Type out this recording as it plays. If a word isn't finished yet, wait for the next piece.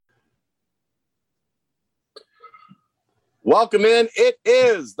Welcome in. It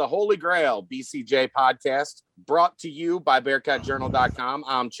is the Holy Grail BCJ podcast brought to you by BearcatJournal.com.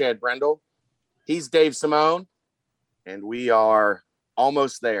 I'm Chad Brendel. He's Dave Simone, and we are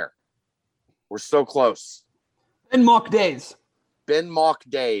almost there. We're so close. Ben Mock days. Ben Mock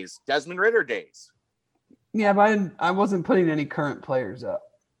days. Desmond Ritter days. Yeah, but I wasn't putting any current players up.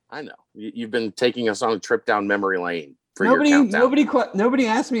 I know. You've been taking us on a trip down memory lane for your countdown. Nobody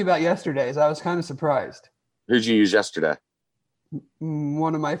asked me about yesterday's. I was kind of surprised. Who'd you use yesterday?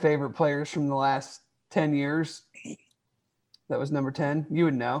 One of my favorite players from the last 10 years. That was number 10. You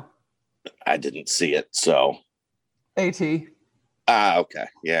would know. I didn't see it, so. AT. Okay.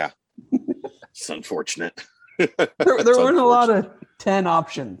 Yeah. It's unfortunate. There weren't a lot of 10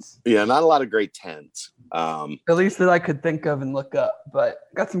 options. Yeah, not a lot of great 10s. At least that I could think of and look up, but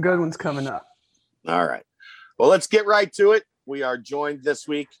got some good ones coming up. All right. Well, let's get right to it. We are joined this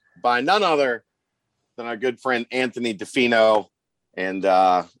week by none other than our good friend Anthony DeFino. And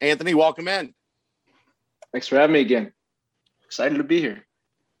Anthony, welcome in. Thanks for having me again. Excited to be here.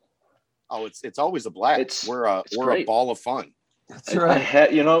 Oh, it's always a blast. We're a ball of fun. That's right. I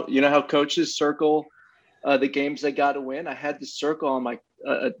had, you know how coaches circle the games they got to win. I had this circle on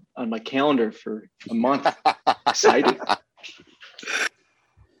my calendar for a month. Excited.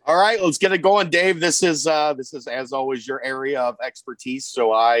 All right, let's get it going, Dave. This is as always your area of expertise.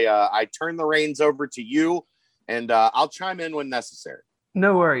 So I turn the reins over to you, and I'll chime in when necessary.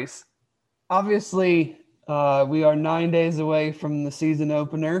 No worries. Obviously, we are 9 days away from the season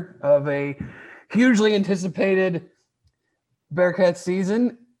opener of a hugely anticipated Bearcats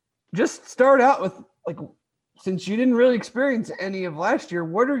season. Just start out with, since you didn't really experience any of last year,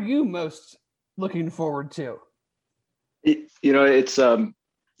 what are you most looking forward to? It's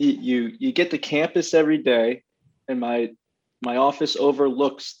you get to campus every day, and my office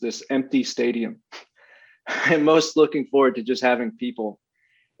overlooks this empty stadium. I'm most looking forward to just having people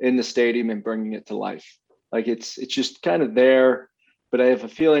in the stadium and bringing it to life. It's just kind of there, but I have a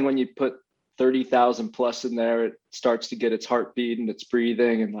feeling when you put 30,000 plus in there, it starts to get its heartbeat and its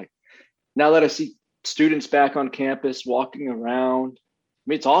breathing. And now that I see students back on campus walking around,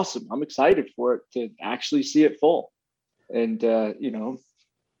 it's awesome. I'm excited for it to actually see it full and,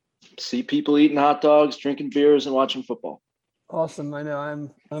 see people eating hot dogs, drinking beers, and watching football. Awesome. I know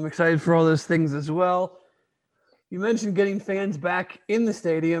I'm excited for all those things as well. You mentioned getting fans back in the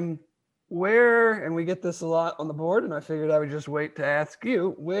stadium. Where, and we get this a lot on the board, and I figured I would just wait to ask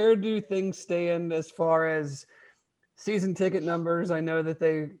you, where do things stand as far as season ticket numbers? I know that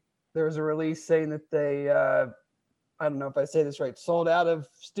there was a release saying that they, I don't know if I say this right, sold out of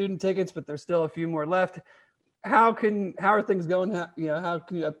student tickets, but there's still a few more left. How are things going? How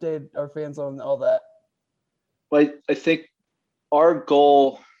can you update our fans on all that? Well, I think our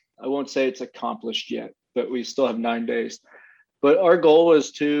goal, I won't say it's accomplished yet, but we still have 9 days. But our goal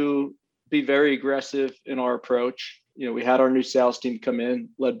was to be very aggressive in our approach. We had our new sales team come in,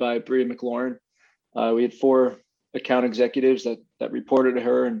 led by Bria McLaurin. We had 4 account executives that reported to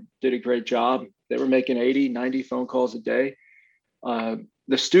her and did a great job. They were making 80, 90 phone calls a day.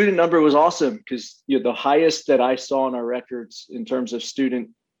 The student number was awesome because the highest that I saw in our records in terms of student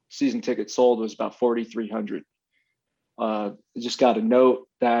season tickets sold was about 4,300. I just got a note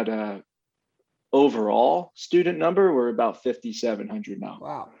that overall student number, we're about 5,700 now.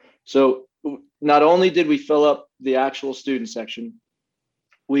 Wow. So not only did we fill up the actual student section,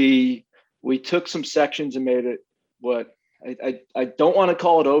 we took some sections and made it what I don't want to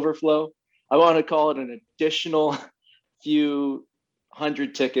call it overflow. I want to call it an additional few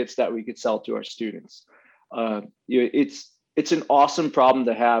hundred tickets that we could sell to our students. It's an awesome problem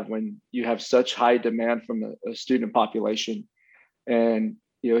to have when you have such high demand from a student population. And,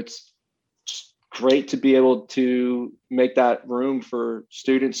 it's just great to be able to make that room for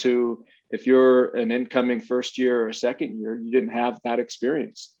students who, if you're an incoming first year or a second year, you didn't have that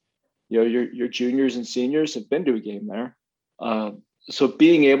experience. Your juniors and seniors have been to a game there. So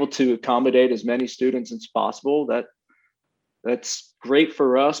being able to accommodate as many students as possible, that's great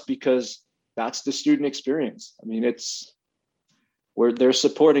for us because that's the student experience. It's where they're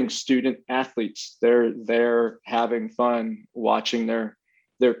supporting student athletes. They're having fun watching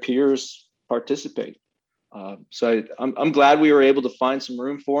their peers participate. So I'm glad we were able to find some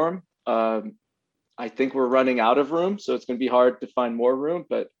room for them. I think we're running out of room, so it's going to be hard to find more room,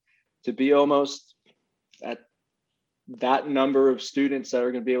 but to be almost at that number of students that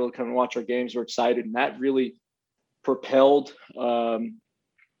are going to be able to come and watch our games, we're excited. And that really propelled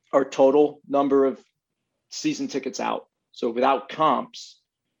our total number of season tickets out. So without comps,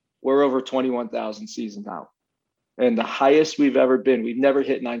 we're over 21,000 seasons out. And the highest we've ever been, we've never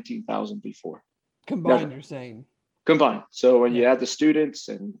hit 19,000 before. Combined, never. You're saying? combined. So when you add the students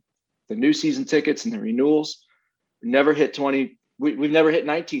and the new season tickets and the renewals, we've never hit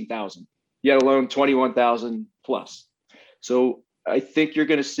 19,000, yet alone 21,000 plus. So I think you're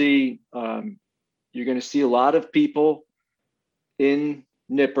going to see a lot of people in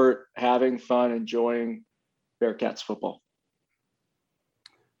Nippert having fun, enjoying Bearcats football.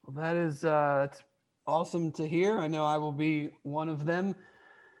 Well, that's awesome to hear. I know I will be one of them.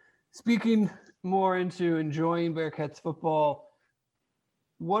 Speaking more into enjoying Bearcats football,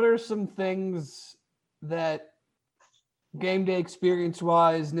 what are some things that game day experience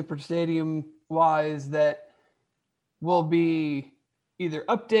wise, Nippert Stadium wise, that will be either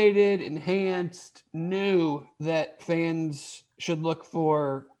updated, enhanced, new, that fans should look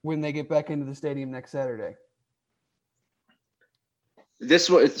for when they get back into the stadium next Saturday?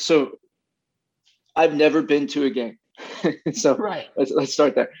 So I've never been to a game. So right. Let's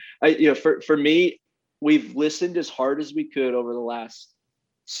start there. For me, we've listened as hard as we could over the last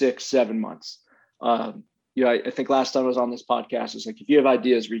 6-7 months. I think last time I was on this podcast, it's like, if you have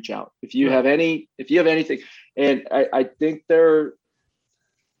ideas, reach out. If you have anything, and I think there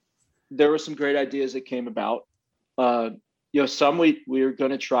were some great ideas that came about. Some we are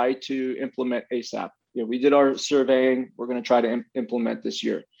going to try to implement ASAP. We did our surveying. We're going to try to implement this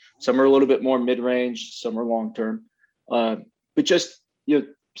year. Some are a little bit more mid-range, some are long-term, but just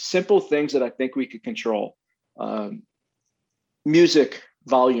simple things that I think we could control. Music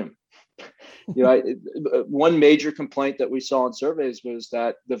volume. One major complaint that we saw in surveys was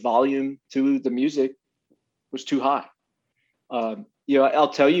that the volume to the music was too high.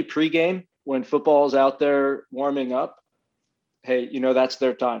 I'll tell you, pregame, when football is out there warming up, hey, that's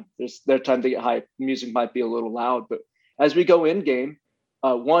their time. It's their time to get hyped. Music might be a little loud, but as we go in game,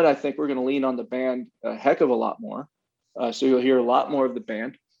 one, I think we're going to lean on the band a heck of a lot more. So you'll hear a lot more of the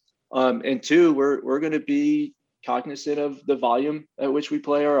band. And two, we're going to be cognizant of the volume at which we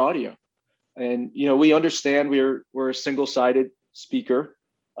play our audio. And, we understand we're a single-sided speaker.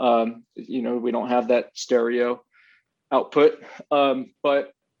 We don't have that stereo output,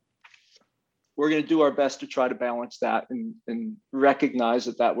 but we're going to do our best to try to balance that and recognize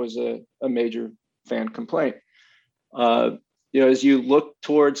that was a major fan complaint. As you look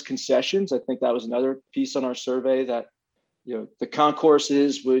towards concessions, I think that was another piece on our survey that, the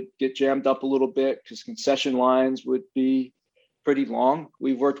concourses would get jammed up a little bit because concession lines would be pretty long.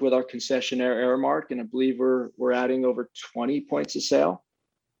 We've worked with our concessionaire Aramark, and I believe we're adding over 20 points of sale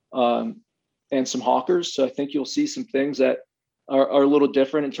and some hawkers. So I think you'll see some things that are a little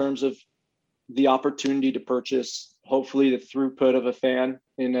different in terms of the opportunity to purchase. Hopefully the throughput of a fan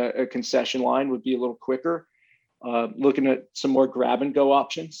in a concession line would be a little quicker. Looking at some more grab and go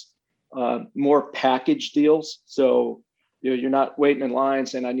options, more package deals. So, you're not waiting in line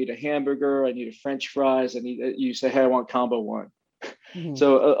saying, I need a hamburger, I need a French fries. You say, hey, I want combo one. Mm-hmm.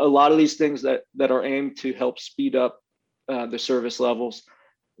 So a lot of these things that are aimed to help speed up the service levels.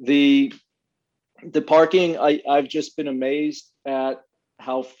 The parking, I've just been amazed at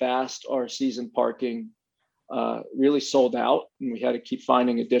how fast our season parking really sold out, and we had to keep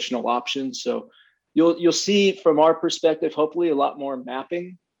finding additional options. So you'll see from our perspective, hopefully a lot more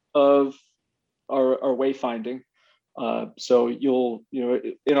mapping of our wayfinding. So you'll,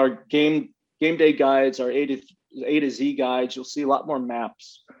 in our game day guides, our A to Z guides, you'll see a lot more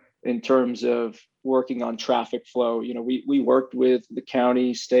maps in terms of working on traffic flow. We worked with the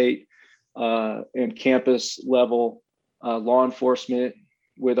county, state, and campus level law enforcement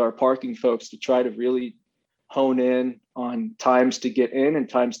with our parking folks to try to really hone in on times to get in and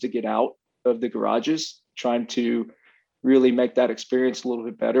times to get out of the garages, trying to really make that experience a little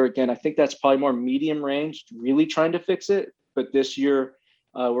bit better. Again, I think that's probably more medium range, really trying to fix it. But this year,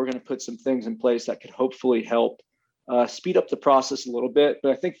 we're going to put some things in place that could hopefully help speed up the process a little bit.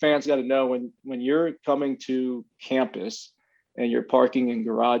 But I think fans got to know when you're coming to campus and you're parking in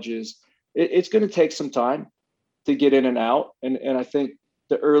garages, it's going to take some time to get in and out. And I think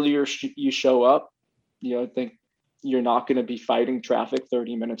the earlier you show up, I think you're not going to be fighting traffic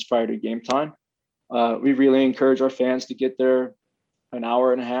 30 minutes prior to game time. We really encourage our fans to get there an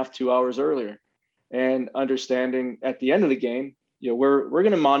hour and a half, 2 hours earlier, and understanding at the end of the game, we're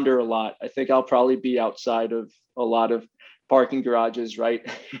going to monitor a lot. I think I'll probably be outside of a lot of parking garages right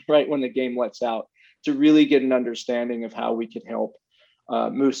when the game lets out to really get an understanding of how we can help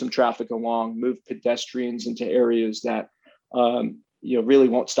move some traffic along, move pedestrians into areas that really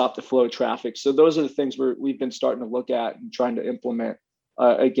won't stop the flow of traffic. So those are the things we've been starting to look at and trying to implement.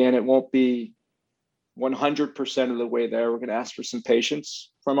 Again, it won't be 100% of the way there. We're going to ask for some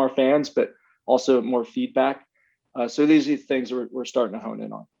patience from our fans, but also more feedback. So these are the things we're starting to hone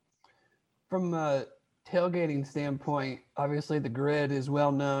in on. From tailgating standpoint, obviously the grid is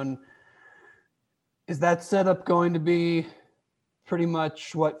well known. Is that setup going to be pretty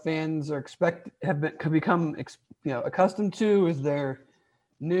much what fans are become accustomed to? Is there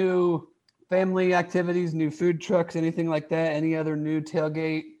new family activities, new food trucks, anything like that? Any other new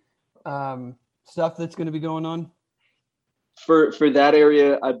tailgate stuff that's going to be going on? For that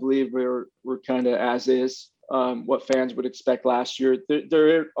area, I believe we're kind of as is. What fans would expect last year.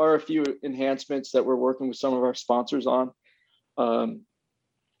 There are a few enhancements that we're working with some of our sponsors on.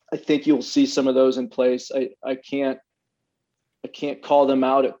 I think you'll see some of those in place. I can't call them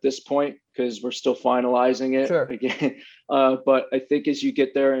out at this point because we're still finalizing it again. But I think as you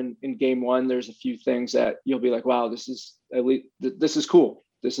get there in game one, there's a few things that you'll be like, wow, this is cool.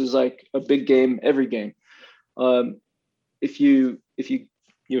 This is like a big game every game. If you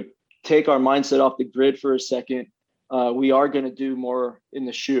take our mindset off the grid for a second, we are going to do more in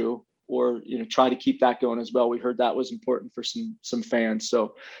the shoe, or try to keep that going as well. We heard that was important for some fans.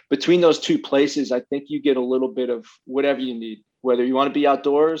 So between those two places, I think you get a little bit of whatever you need, whether you want to be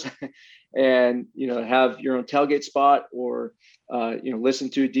outdoors and have your own tailgate spot, or listen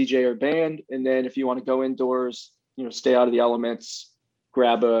to a DJ or band, and then if you want to go indoors, stay out of the elements,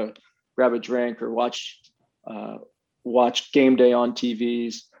 grab a drink, or watch game day on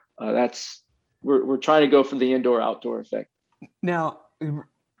TVs. We're trying to go for the indoor outdoor effect. Now,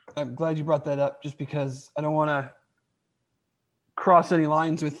 I'm glad you brought that up, just because I don't want to cross any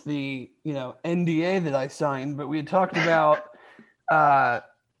lines with the NDA that I signed, but we had talked about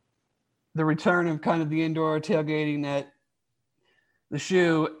the return of kind of the indoor tailgating at the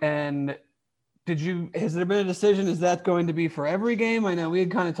shoe. And has there been a decision? Is that going to be for every game? I know we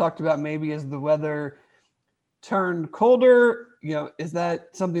had kind of talked about maybe as the weather turned colder, is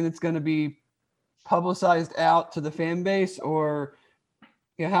that something that's going to be publicized out to the fan base, or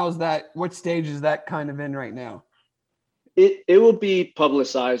how's that? What stage is that kind of in right now? It will be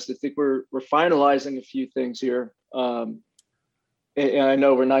publicized. I think we're finalizing a few things here. And I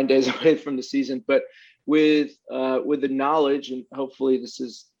know we're 9 days away from the season, but with the knowledge, and hopefully this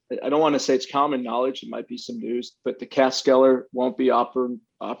is, I don't want to say it's common knowledge, it might be some news, but the Caskeller won't be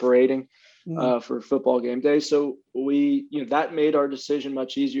operating for football game day. So that made our decision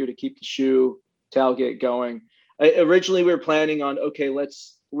much easier to keep the shoe tailgate going. Originally we were planning on, okay,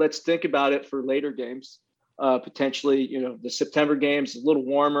 let's think about it for later games. Potentially, the September games, a little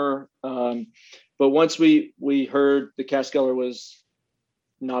warmer. But once we heard the Caskeller was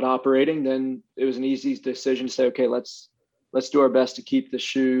not operating, then it was an easy decision to say, okay, let's do our best to keep the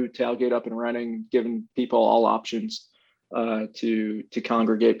shoe tailgate up and running, giving people all options to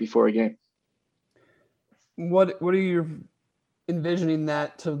congregate before a game. What are you envisioning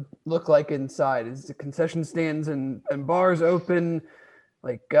that to look like inside? Is the concession stands and bars open,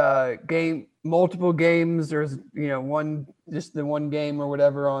 like multiple games, or is just the one game or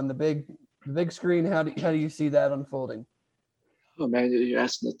whatever on the big screen? How do you see that unfolding? Oh man, you're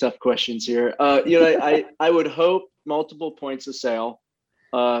asking the tough questions here. I would hope multiple points of sale.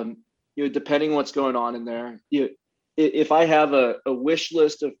 Depending what's going on in there. If I have a wish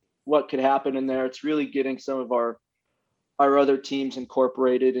list of what could happen in there, it's really getting some of our other teams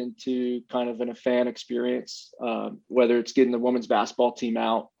incorporated into kind of a fan experience, whether it's getting the women's basketball team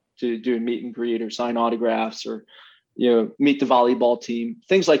out to do a meet and greet or sign autographs, or meet the volleyball team,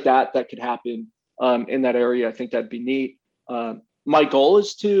 things like that could happen in that area. I think that'd be neat. My goal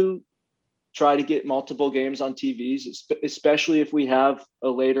is to try to get multiple games on TVs, especially if we have a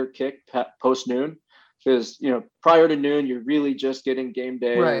later kick post noon, because prior to noon you're really just getting game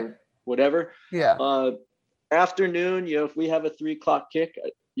day, right, or whatever. Yeah. Afternoon, if we have a 3:00 kick,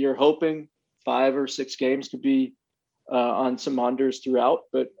 you're hoping 5 or 6 games could be on some unders throughout.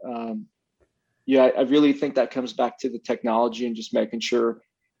 But I really think that comes back to the technology and just making sure.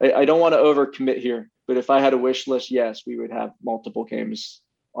 I don't want to overcommit here, but if I had a wish list, yes, we would have multiple games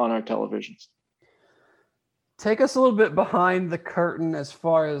on our televisions. Take us a little bit behind the curtain as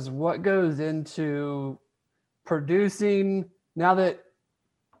far as what goes into producing, now that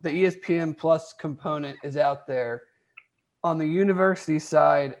the ESPN Plus component is out there, on the university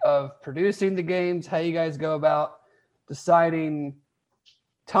side of producing the games, how you guys go about deciding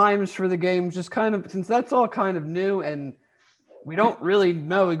times for the games, just kind of, since that's all kind of new and we don't really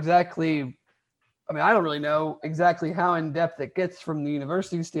know exactly, I don't really know exactly how in depth it gets from the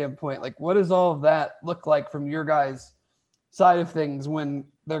university standpoint. Like, what does all of that look like from your guys' side of things when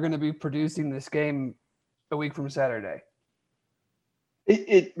they're going to be producing this game a week from Saturday?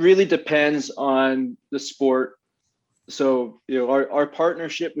 It really depends on the sport. So, our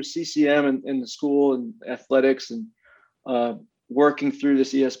partnership with CCM and the school and athletics, and working through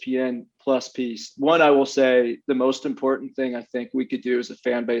this ESPN Plus piece, one, I will say the most important thing I think we could do as a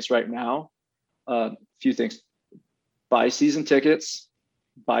fan base right now, a few things: buy season tickets,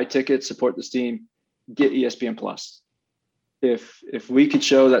 buy tickets, support this team, get ESPN Plus. If we could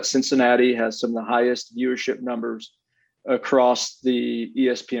show that Cincinnati has some of the highest viewership numbers across the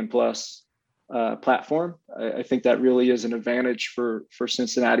ESPN Plus platform, I think that really is an advantage for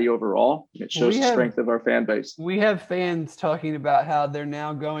Cincinnati overall. It shows the strength of our fan base. We have fans talking about how they're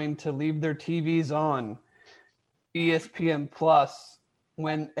now going to leave their TVs on ESPN Plus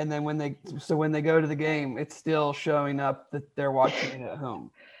when they go to the game, it's still showing up that they're watching it at home.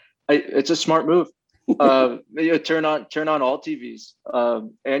 It's a smart move. Turn on all TVs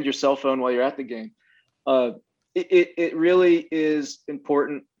and your cell phone while you're at the game. It really is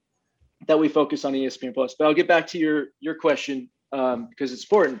important that we focus on ESPN Plus. But I'll get back to your question because it's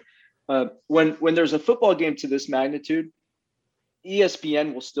important. When there's a football game to this magnitude,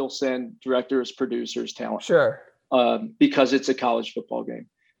 ESPN will still send directors, producers, talent. Sure. Because it's a college football game.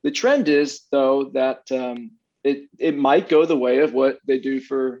 The trend is, though, that it might go the way of what they do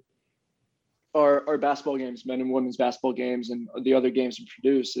for our basketball games, men and women's basketball games, and the other games we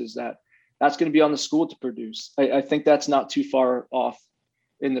produce, is that's going to be on the school to produce. I think that's not too far off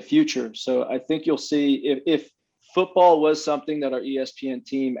in the future. So I think you'll see if football was something that our ESPN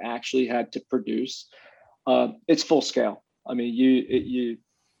team actually had to produce, it's full scale. I mean, you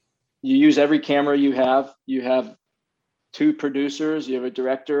use every camera you have. You have 2 producers, you have a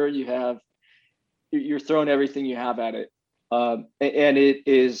director, you're throwing everything you have at it. And it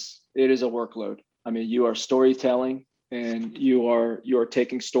is a workload. I mean, you are storytelling and you are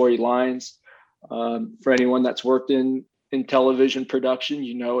taking storylines. For anyone that's worked in television production,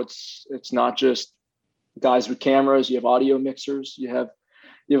 it's not just guys with cameras. You have audio mixers. You have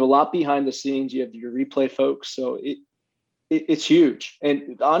a lot behind the scenes. You have your replay folks. So it's huge.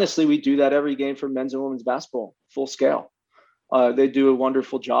 And honestly, we do that every game for men's and women's basketball, full scale. They do a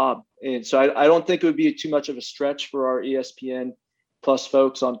wonderful job. And so I don't think it would be too much of a stretch for our ESPN Plus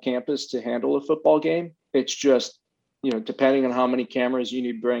folks on campus to handle a football game. It's just, depending on how many cameras you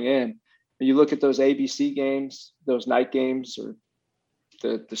need to bring in. When you look at those ABC games, those night games, or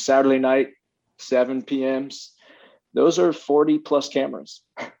the Saturday night 7 p.m.s, those are 40 plus cameras.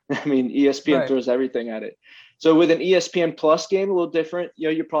 I mean, ESPN throws everything at it. So with an ESPN Plus game, a little different.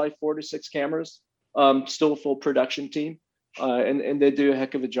 You're probably 4 to 6 cameras, still a full production team. And they do a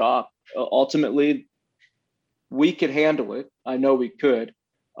heck of a job. Ultimately, we could handle it. I know we could.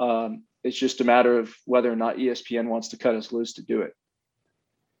 It's just a matter of whether or not ESPN wants to cut us loose to do it.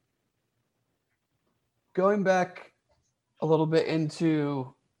 Going back a little bit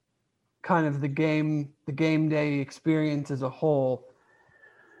into kind of the game day experience as a whole,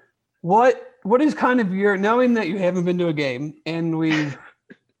 what is kind of knowing that you haven't been to a game, and we've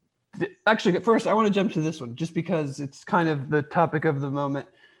actually, first, I want to jump to this one just because it's kind of the topic of the moment.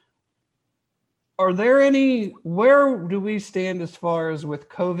 Where do we stand as far as with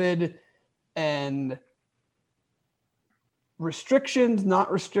COVID and restrictions,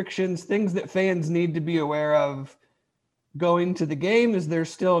 not restrictions, things that fans need to be aware of going to the game? Is there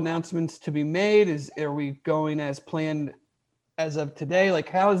still announcements to be made? Are we going as planned as of today? Like,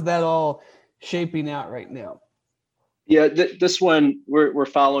 how is that all shaping out right now? Yeah, this one, we're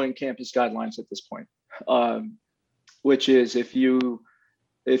following campus guidelines at this point, which is if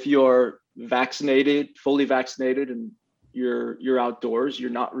you're vaccinated, fully vaccinated, and you're outdoors, you're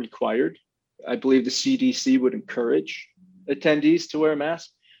not required. I believe the CDC would encourage attendees to wear a mask,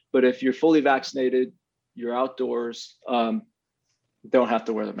 but if you're fully vaccinated, you're outdoors, don't have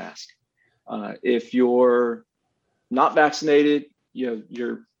to wear the mask. If you're not vaccinated,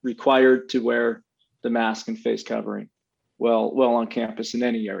 you're required to wear the mask and face covering well on campus in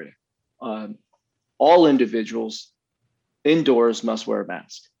any area. All individuals indoors must wear a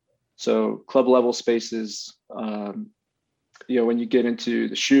mask. So club level spaces, when you get into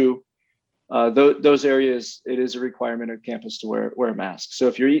the shoe, those areas, it is a requirement of campus to wear a mask. So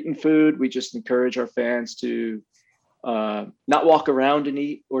if you're eating food, we just encourage our fans to not walk around and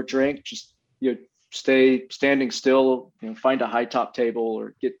eat or drink, just stay standing still, find a high top table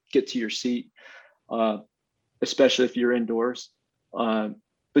or get to your seat, especially if you're indoors. But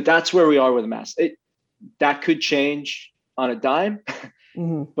that's where we are with a mask. That could change on a dime,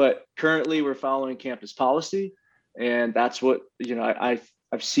 but currently we're following campus policy, and that's what I've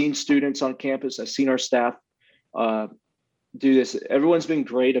seen students on campus. I've seen our staff do this. Everyone's been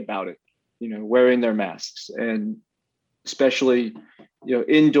great about it, wearing their masks, and especially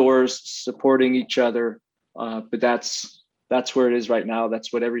indoors, supporting each other. But that's where it is right now.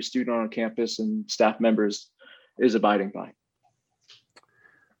 That's what every student on campus and staff members is abiding by.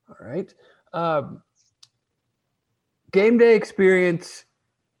 All right. Game day experience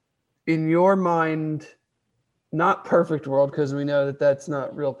in your mind, not perfect world, because we know that that's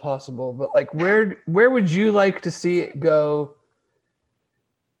not real possible, but like where would you like to see it go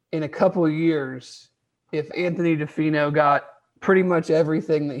in a couple of years if Anthony DeFino got pretty much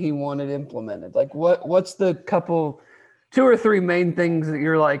everything that he wanted implemented? Like what's the two or three main things that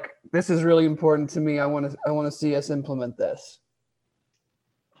you're like, this is really important to me. I want to see us implement this.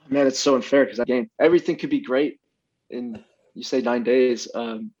 Man, it's so unfair because everything could be great in, you say 9 days,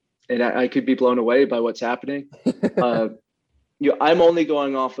 and I could be blown away by what's happening. I'm only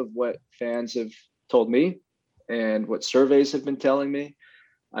going off of what fans have told me and what surveys have been telling me.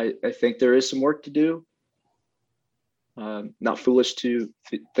 I think there is some work to do. Not foolish to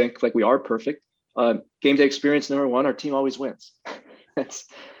think like we are perfect. Game day experience number one: our team always wins. that's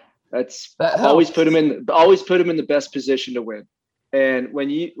always put them in the best position to win. And when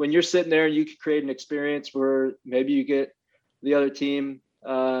you're sitting there, you can create an experience where maybe you get the other team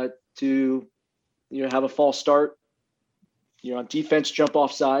to have a false start, on defense, jump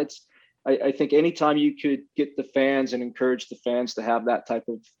off sides. I think anytime you could get the fans and encourage the fans to have that type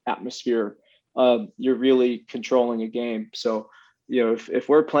of atmosphere, you're really controlling a game. So, if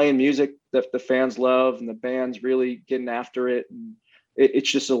we're playing music that the fans love and the band's really getting after it, and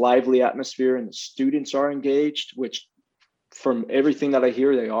it's just a lively atmosphere and the students are engaged, which from everything that I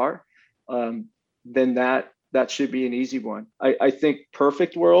hear they are, then that should be an easy one. I think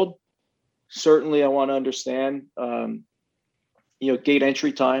perfect world, certainly I want to understand, gate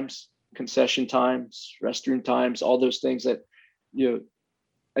entry times, concession times, restroom times, all those things that,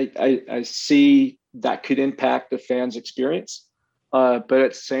 I see that could impact the fans' experience. But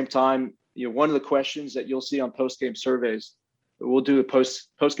at the same time, one of the questions that you'll see on post-game surveys, we'll do a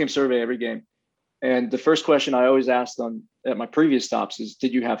post-game survey every game. And the first question I always asked at my previous stops is,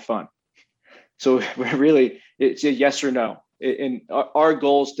 did you have fun? So really, it's a yes or no. And our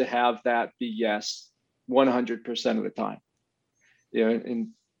goal is to have that be yes 100% of the time.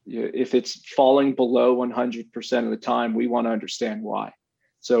 If it's falling below 100% of the time, we want to understand why.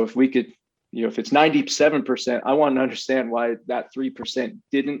 So if we could, if it's 97%, I want to understand why that 3%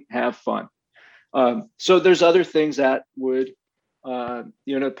 didn't have fun. So there's other things that would,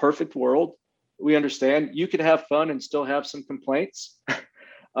 in a perfect world, we understand you could have fun and still have some complaints,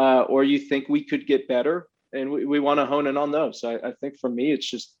 or you think we could get better, and we want to hone in on those. So I think for me, it's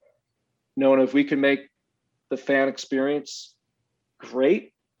just knowing if we can make the fan experience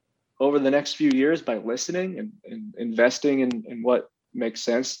great over the next few years by listening and investing in what makes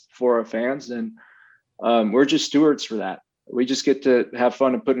sense for our fans, and we're just stewards for that. We just get to have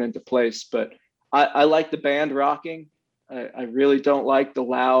fun and put it into place. But I like the band rocking. I really don't like the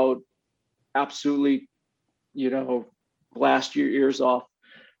loud, absolutely, blast your ears off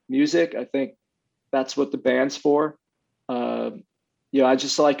music. I think that's what the band's for. I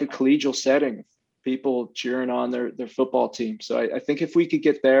just like a collegial setting, people cheering on their football team. So I think if we could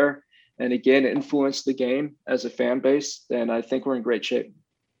get there and again influence the game as a fan base, then I think we're in great shape.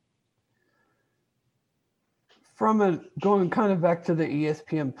 Going kind of back to the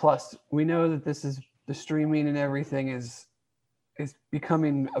ESPN Plus, we know that this is the streaming and everything is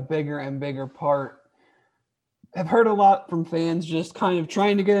becoming a bigger and bigger part. I've heard a lot from fans just kind of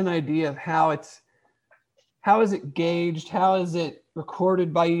trying to get an idea of how is it gauged? How is it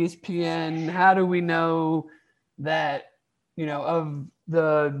recorded by ESPN? How do we know that, of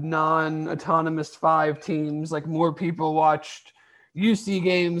the non-autonomous 5 teams, like more people watched UC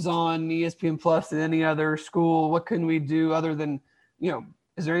games on ESPN Plus than any other school? What can we do other than,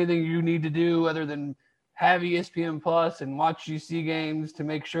 is there anything you need to do other than have ESPN Plus and watch UC games to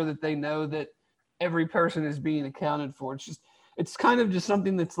make sure that they know that every person is being accounted for? It's kind of just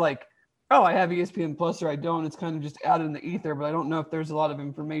something that's like, oh, I have ESPN Plus or I don't. It's kind of just out in the ether, but I don't know if there's a lot of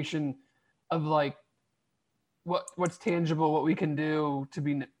information of like what's tangible, what we can do to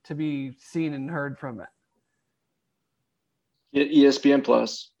be seen and heard from it. ESPN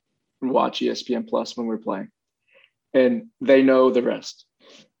Plus, watch ESPN Plus when we're playing, and they know the rest.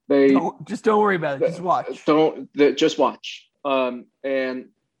 Don't worry about it. Just watch. Just watch. And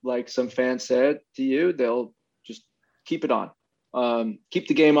like some fans said to you, they'll just keep it on. Keep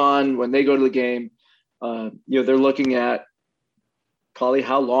the game on when they go to the game. They're looking at probably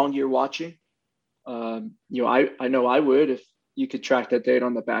how long you're watching. I know I would if you could track that data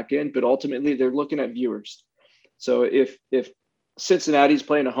on the back end, but ultimately they're looking at viewers. So if Cincinnati's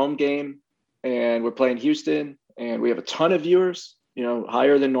playing a home game and we're playing Houston and we have a ton of viewers,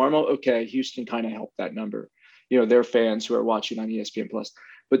 higher than normal, okay, Houston kind of helped that number. They're fans who are watching on ESPN Plus.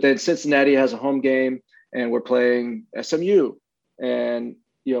 But then Cincinnati has a home game and we're playing SMU and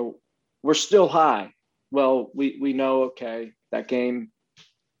we're still high. Well, we know, okay, that game,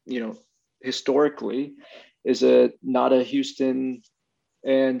 historically is not a Houston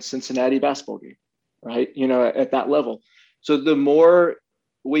and Cincinnati basketball game, right? At that level. So the more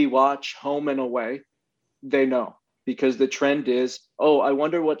we watch home and away, they know, because the trend is, oh, I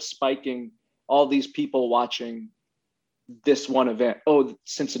wonder what's spiking all these people watching this one event. Oh,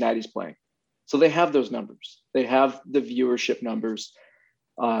 Cincinnati's playing. So they have those numbers. They have the viewership numbers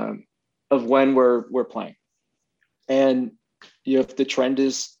of when we're playing. And if the trend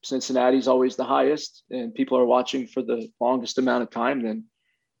is Cincinnati's always the highest and people are watching for the longest amount of time, then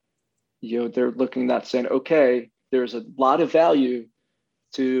they're looking at that saying, okay, there's a lot of value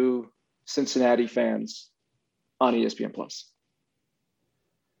to Cincinnati fans on ESPN Plus.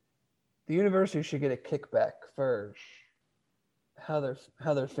 The university should get a kickback for how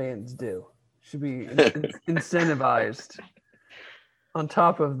their fans do. Should be incentivized on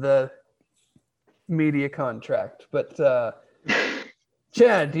top of the media contract. But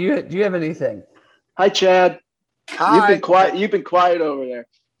Chad, do you have anything? Hi, Chad. Hi. You've been quiet over there.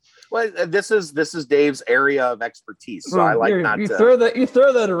 Well, this is Dave's area of expertise, so I like not you to throw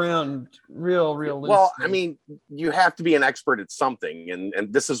that around real loosely. Well, I mean, you have to be an expert at something,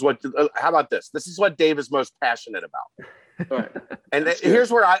 and this is what. How about this? This is what Dave is most passionate about. All right. And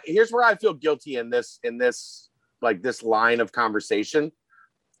here's where I feel guilty in this like this line of conversation.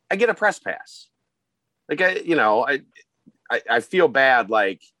 I get a press pass. Like I feel bad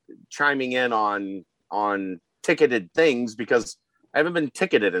like chiming in on ticketed things because I haven't been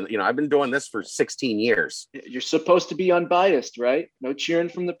ticketed, and I've been doing this for 16 years. You're supposed to be unbiased, right? No cheering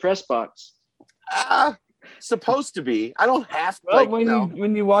from the press box. Supposed to be. I don't have to. Well,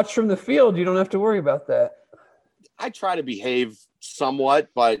 when you watch from the field, you don't have to worry about that. I try to behave somewhat,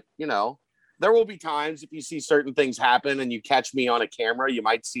 but there will be times if you see certain things happen and you catch me on a camera, you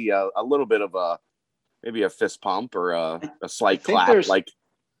might see a little bit of maybe a fist pump or a slight clap.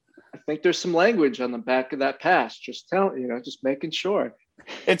 I think there's some language on the back of that pass. Just just making sure.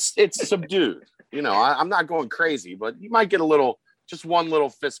 It's subdued. I'm not going crazy, but you might get just one little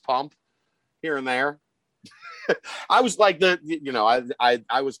fist pump here and there. I was like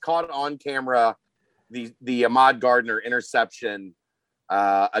I was caught on camera, the Ahmad Gardner interception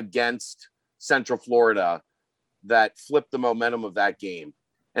against Central Florida that flipped the momentum of that game.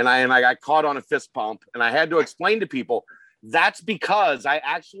 And I got caught on a fist pump, and I had to explain to people, that's because I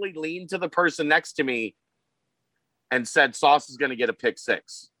actually leaned to the person next to me and said, Sauce is going to get a pick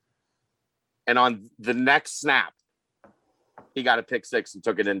six. And on the next snap, he got a pick six and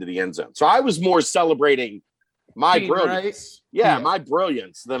took it into the end zone. So I was more celebrating my brilliance. Right? Yeah, my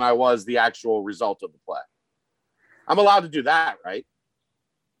brilliance than I was the actual result of the play. I'm allowed to do that, right?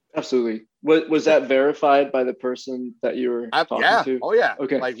 Absolutely. Was that verified by the person that you were talking to? Oh, yeah.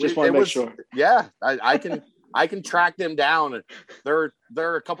 Okay, just want to make sure. Yeah, I can track them down.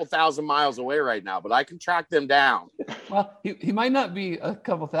 They're a couple thousand miles away right now, but I can track them down. Well, he might not be a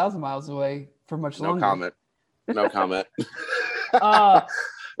couple thousand miles away for much longer. No comment. I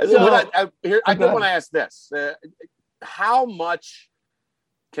did want to ask this. How much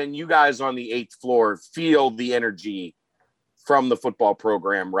can you guys on the 8th floor feel the energy from the football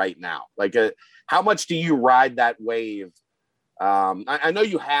program right now? Like, how much do you ride that wave? I know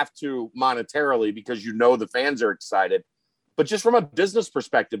you have to monetarily because the fans are excited, but just from a business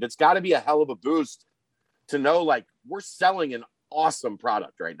perspective, it's got to be a hell of a boost to know like we're selling an awesome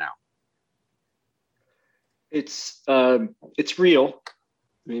product right now. It's real.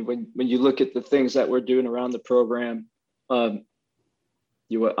 I mean, when you look at the things that we're doing around the program, what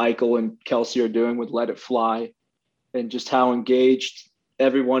Eichel and Kelsey are doing with Let It Fly, and just how engaged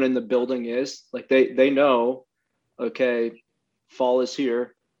everyone in the building is, like they know, okay, fall is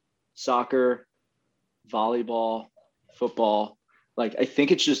here, soccer, volleyball, football. Like, I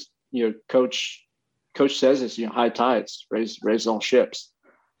think it's just, coach says this, high tides raise all ships.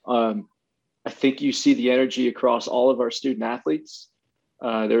 I think you see the energy across all of our student athletes.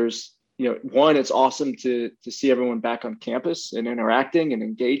 There's, one, it's awesome to see everyone back on campus and interacting and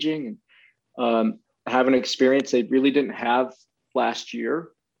engaging and have an experience they really didn't have last year.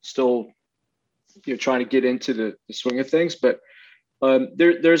 Still, trying to get into the swing of things, but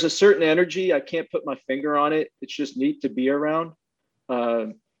there's a certain energy. I can't put my finger on it. It's just neat to be around.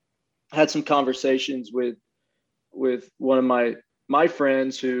 Had some conversations with one of my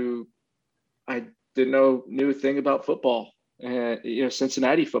friends who I didn't knew a thing about football, and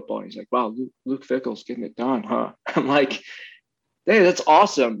Cincinnati football. And he's like, "Wow, Luke Fickell's getting it done, huh?" I'm like, "Hey, that's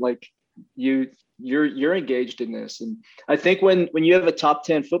awesome! Like you're engaged in this." And I think when you have a top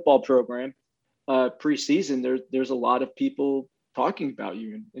 10 football program preseason, there's a lot of people talking about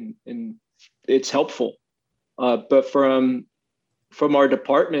you, and it's helpful. But from our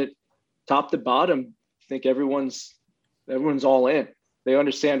department, top to bottom, I think everyone's all in. They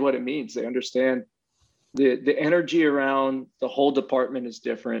understand what it means. They understand the energy around the whole department is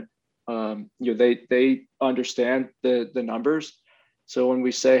different. They understand the numbers. So when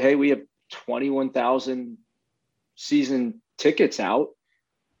we say, hey, we have 21,000 season tickets out,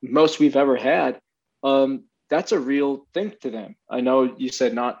 most we've ever had, that's a real thing to them. I know you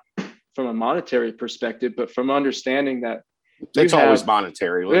said not from a monetary perspective, but from understanding that it's always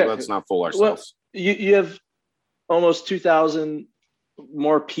monetary. Let's not fool ourselves. Well, you have almost 2,000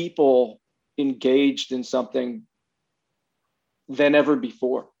 more people engaged in something than ever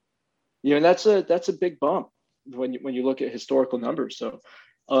before. And that's a big bump when you look at historical numbers. So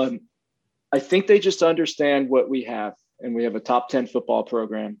I think they just understand what we have, and we have a top 10 football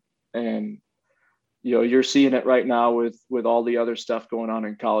program, and you're seeing it right now with all the other stuff going on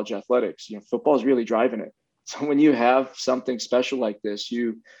in college athletics. Football is really driving it. So when you have something special like this,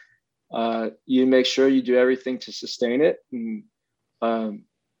 you make sure you do everything to sustain it. And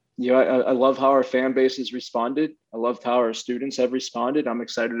I love how our fan base has responded. I love how our students have responded. I'm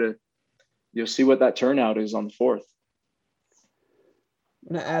excited to see what that turnout is on the 4th.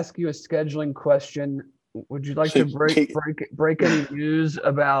 I'm going to ask you a scheduling question. Would you like to break any news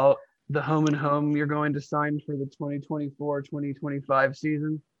about the home and home you're going to sign for the 2024-2025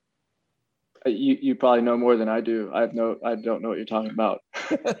 season? You probably know more than I do. I don't know what you're talking about.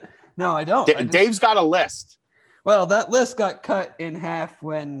 No, I don't. Dave's got a list. Well, that list got cut in half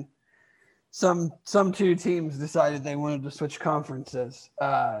when some two teams decided they wanted to switch conferences.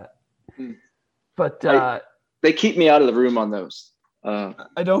 But they keep me out of the room on those.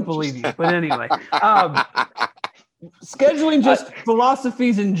 I don't believe you. But anyway, scheduling, just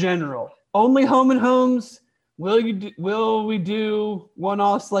philosophies in general. Only home and homes. Will we do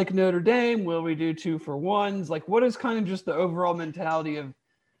one-offs like Notre Dame? Will we do 2-for-1s? Like, what is kind of just the overall mentality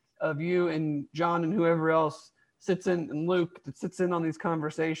of you and John and whoever else sits in, and Luke, that sits in on these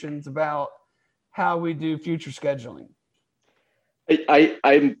conversations about how we do future scheduling?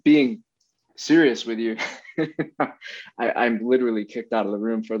 I'm being serious with you. I'm literally kicked out of the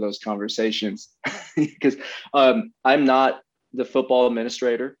room for those conversations because I'm not the football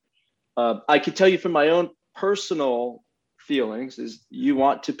administrator. I can tell you from my own personal feelings is you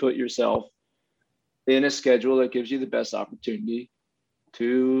want to put yourself in a schedule that gives you the best opportunity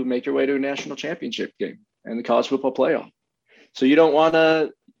to make your way to a national championship game and the college football playoff. So you don't want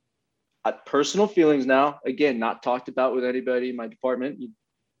to, personal feelings now, again, not talked about with anybody in my department.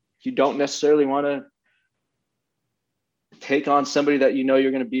 You don't necessarily want to take on somebody that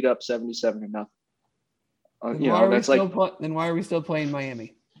you're going to beat up 77-0. Then why are we still playing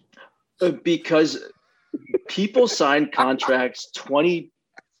Miami? Because people signed contracts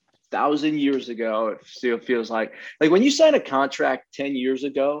 20,000 years ago. It still feels like when you sign a contract 10 years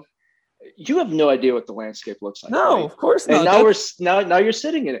ago, you have no idea what the landscape looks like. No, right? Of course not. And now you're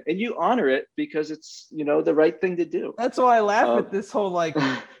sitting in it and you honor it because it's, the right thing to do. That's why I laugh at this whole,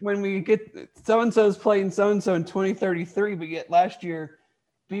 when we get so-and-so's playing so-and-so in 2033, but yet last year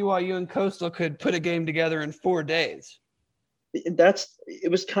BYU and Coastal could put a game together in 4 days.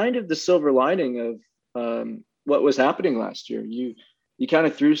 It was kind of the silver lining of what was happening last year. You kind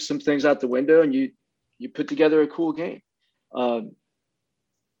of threw some things out the window and you put together a cool game.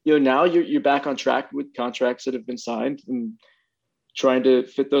 Now you're back on track with contracts that have been signed and trying to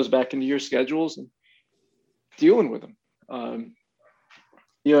fit those back into your schedules and dealing with them.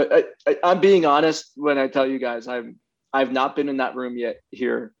 I'm being honest when I tell you guys I've not been in that room yet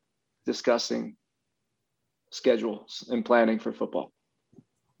here discussing schedules and planning for football.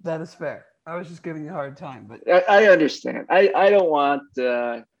 That is fair. I was just giving you a hard time, but I understand. I don't want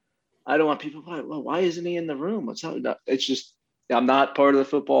people. Well, why isn't he in the room? What's up? It's just I'm not part of the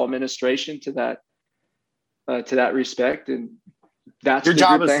football administration to that respect, and that's your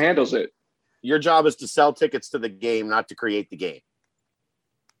job that handles it. Your job is to sell tickets to the game, not to create the game.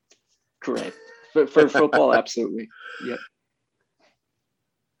 Correct. For football, absolutely. Yep.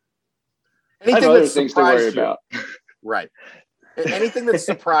 Anything that things to worry about. Right. Anything that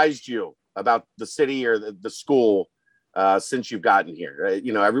surprised you about the city or the school since you've gotten here?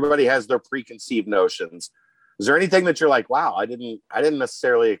 Everybody has their preconceived notions. Is there anything that you're like, wow, I didn't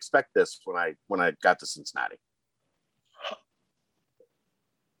necessarily expect this when I got to Cincinnati?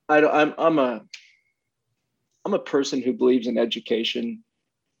 I'm a person who believes in education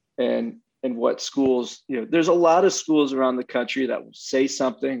and what schools, there's a lot of schools around the country that will say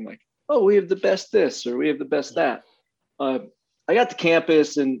something like, oh, we have the best this or we have the best that. I got to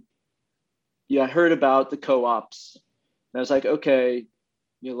campus and I heard about the co-ops I was like, okay,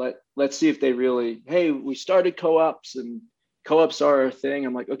 let's see if they really, hey, we started co-ops and co-ops are a thing.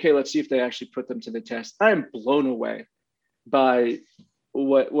 I'm like, okay, let's see if they actually put them to the test. I am blown away by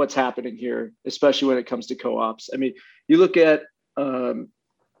what's happening here, especially when it comes to co-ops. I mean, you look at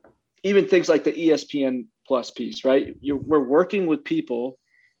even things like the ESPN Plus piece, right? We're working with people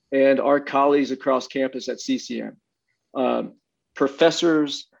and our colleagues across campus at CCM,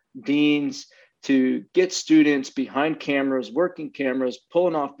 professors, deans, to get students behind cameras, working cameras,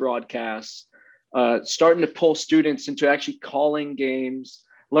 pulling off broadcasts, starting to pull students into actually calling games,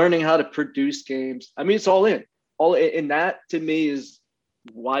 learning how to produce games. I mean, it's all in. And that to me is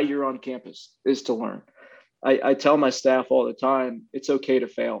why you're on campus, is to learn. I tell my staff all the time, it's okay to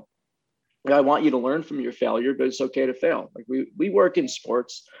fail. I want you to learn from your failure, but it's okay to fail. Like we work in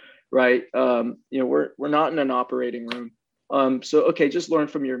sports, right? We're not in an operating room. So, okay, just learn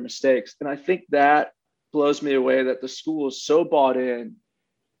from your mistakes. And I think that blows me away that the school is so bought in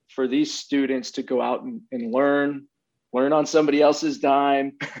for these students to go out and learn on somebody else's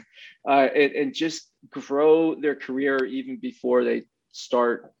dime, and just grow their career even before they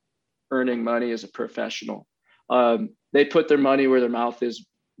start earning money as a professional. They put their money where their mouth is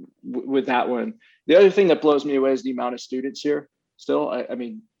with that one. The other thing that blows me away is the amount of students here still. I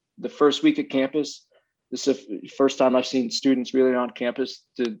mean, the first week at campus, this is the first time I've seen students really on campus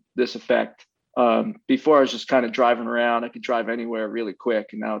to this effect. Before I was just kind of driving around. I could drive anywhere really quick.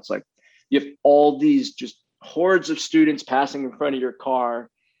 And now it's like you have all these just hordes of students passing in front of your car.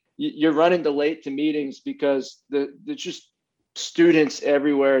 You're running late to meetings because there's just students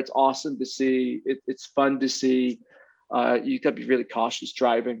everywhere. It's awesome to see. It's fun to see. You got to be really cautious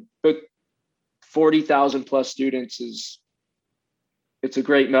driving. But 40,000 plus students it's a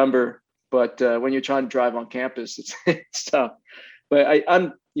great number. But when you're trying to drive on campus, it's tough. But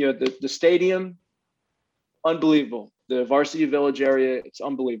I'm the stadium, unbelievable. The Varsity Village area, it's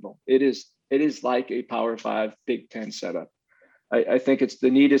unbelievable. It is like a Power 5 Big Ten setup. I think it's the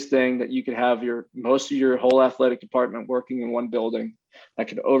neatest thing that you could have most of your whole athletic department working in one building that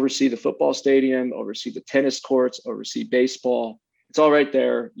could oversee the football stadium, oversee the tennis courts, oversee baseball. It's all right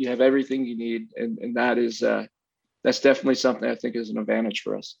there. You have everything you need. And that's definitely something I think is an advantage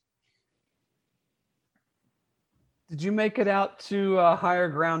for us. Did you make it out to higher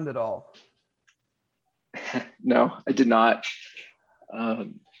ground at all? No, I did not.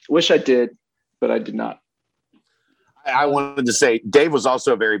 Wish I did, but I did not. I wanted to say Dave was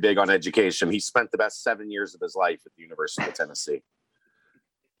also very big on education. He spent the best 7 years of his life at the University of Tennessee.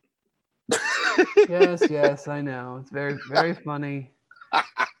 Yes, I know. It's very, very funny.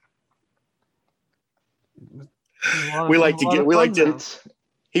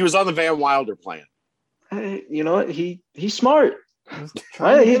 He was on the Van Wilder plan. Hey, you know what? He's smart.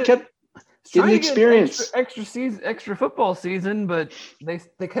 He kept getting the experience. Extra football season, but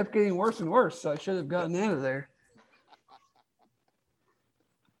they kept getting worse and worse. So I should have gotten out of there.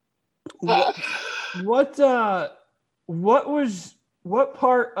 What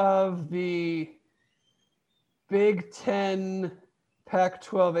part of the Big Ten,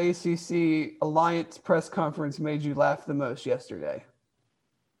 Pac-12, ACC alliance press conference made you laugh the most yesterday?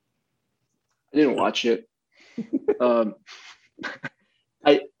 I didn't watch it.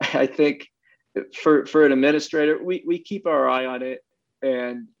 I think for an administrator, we keep our eye on it,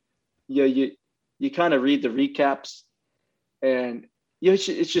 and you kind of read the recaps, and it's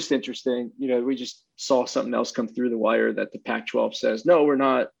just interesting. We just saw something else come through the wire that the Pac-12 says, no, we're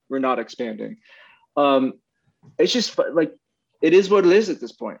not expanding. It's just like, it is what it is at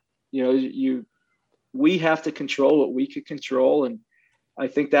this point. We have to control what we could control. And I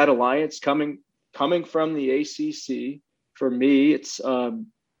think that alliance coming from the ACC, for me, it's,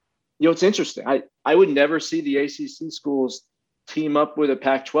 it's interesting. I would never see the ACC schools team up with a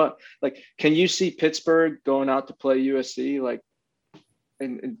Pac-12. Like, can you see Pittsburgh going out to play USC? Like,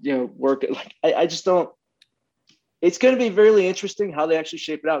 and work it. Like, I just don't. It's going to be really interesting how they actually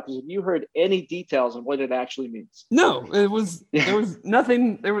shape it out. Because have you heard any details on what it actually means? No, there was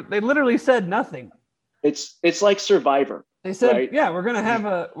nothing. They literally said nothing. It's like Survivor. They said, right? Yeah, we're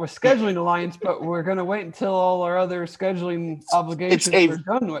scheduling alliance, but we're going to wait until all our other scheduling obligations are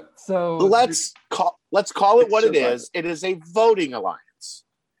done with. So let's call it what it is. It is a voting alliance.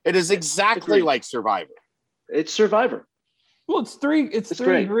 It is exactly like Survivor. It's Survivor. Well, it's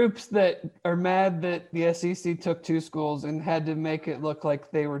three groups that are mad that the SEC took two schools and had to make it look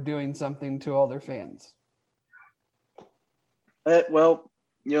like they were doing something to all their fans. Well,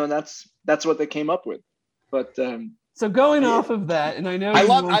 that's what they came up with. But so going off of that, and I know I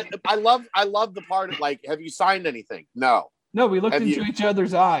love the part of, like, have you signed anything? No, we looked into each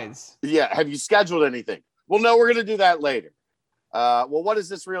other's eyes. Yeah, have you scheduled anything? Well, no, we're going to do that later. Well, what is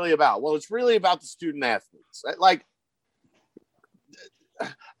this really about? Well, it's really about the student athletes. Like,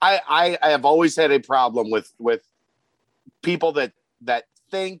 I have always had a problem with people that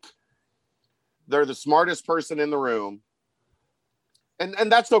think they're the smartest person in the room.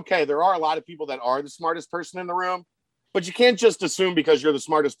 And that's okay. There are a lot of people that are the smartest person in the room, but you can't just assume because you're the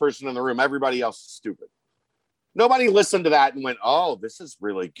smartest person in the room, everybody else is stupid. Nobody listened to that and went, oh, this is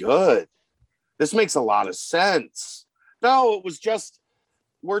really good. This makes a lot of sense. No, it was just,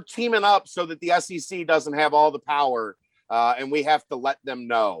 we're teaming up so that the SEC doesn't have all the power, and we have to let them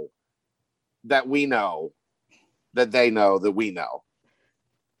know that we know that they know that we know.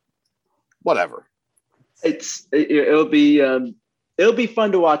 Whatever. It'll be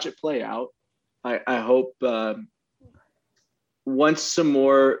fun to watch it play out. I hope once some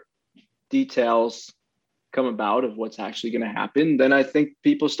more details come about of what's actually going to happen, then I think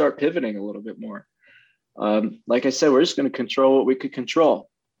people start pivoting a little bit more. Like I said, we're just going to control what we could control.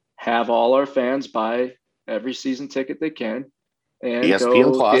 Have all our fans buy every season ticket they can, and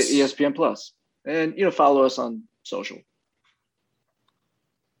ESPN Plus. Get ESPN Plus, and follow us on social.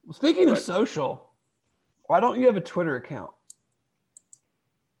 Well, speaking of social, why don't you have a Twitter account?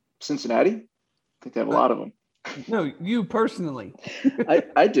 Cincinnati? I think they have a lot of them. No, you personally.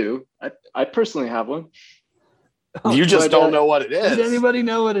 I do. I personally have one. You just don't know what it is. Does anybody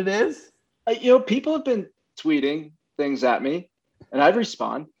know what it is? People have been tweeting things at me, and I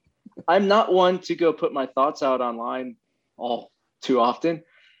respond. I'm not one to go put my thoughts out online all too often.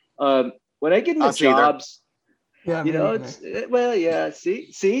 When I get into jobs,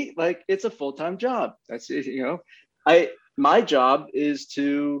 see, like it's a full-time job. That's it. My job is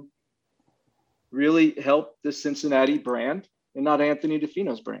to really help the Cincinnati brand and not Anthony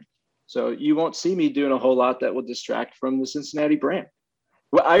DeFino's brand. So you won't see me doing a whole lot that will distract from the Cincinnati brand.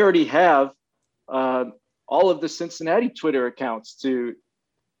 Well, I already have all of the Cincinnati Twitter accounts to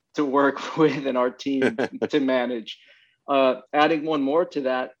work with and our team to manage. Adding one more to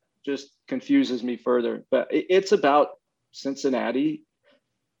that just confuses me further. But it's about Cincinnati,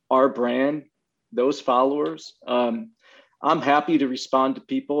 our brand, those followers. I'm happy to respond to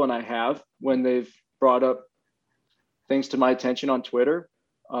people, and I have, when they've brought up things to my attention on Twitter.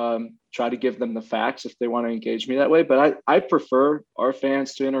 Try to give them the facts if they want to engage me that way. But I prefer our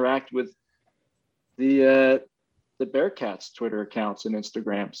fans to interact with the Bearcats Twitter accounts and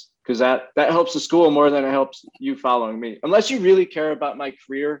Instagrams, because that helps the school more than it helps you following me. Unless you really care about my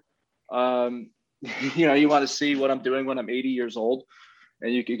career, you want to see what I'm doing when I'm 80 years old,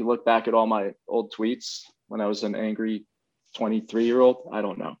 and you can look back at all my old tweets when I was an angry 23-year-old. I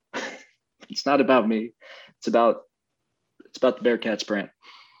don't know. It's not about me. It's about the Bearcats brand.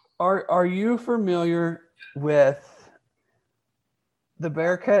 Are you familiar with the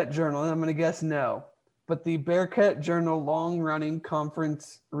Bearcat Journal? I'm going to guess no, but the Bearcat Journal long-running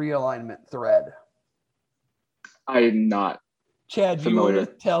conference realignment thread. I'm not. Chad, familiar. You want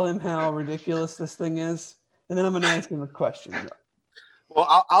to tell him how ridiculous this thing is? And then I'm going to ask him a question.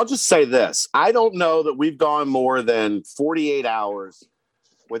 Well, I'll just say this. I don't know that we've gone more than 48 hours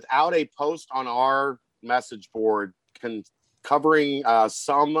without a post on our message board covering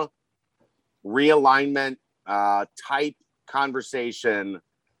some realignment type conversation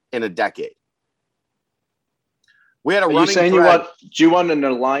in a decade. We had a running thread. Do you want an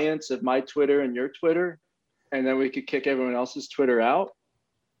alliance of my Twitter and your Twitter, and then we could kick everyone else's Twitter out?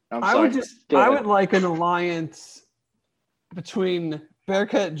 I would like an alliance between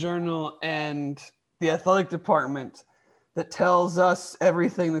Bearcat Journal and the athletic department that tells us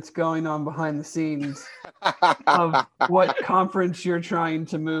everything that's going on behind the scenes of what conference you're trying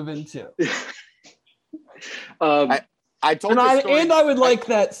to move into. I told you story. And I would like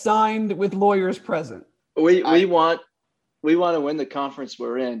that signed with lawyers present. We want to win the conference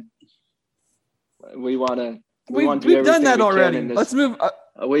we're in. We've done that already. Let's move.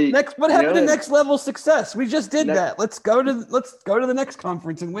 Next, what happened to next level success? We just did that. Let's go to the next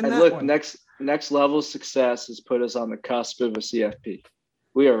conference and win that one. Next level success has put us on the cusp of a CFP.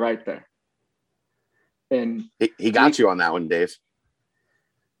 We are right there. And he got you on that one, Dave.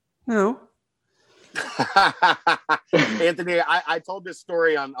 No. Anthony, I told this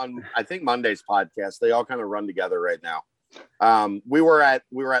story on I think Monday's podcast. They all kind of run together right now. We were at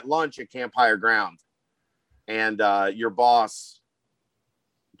lunch at Camp Higher Ground, and your boss,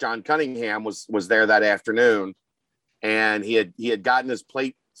 John Cunningham, was there that afternoon, and he had gotten his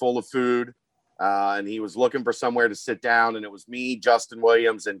plate full of food, and he was looking for somewhere to sit down, and it was me, Justin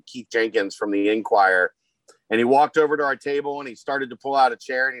Williams, and Keith Jenkins from the Inquirer. And he walked over to our table and he started to pull out a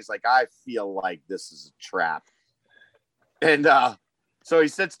chair, and he's like, I feel like this is a trap. And so he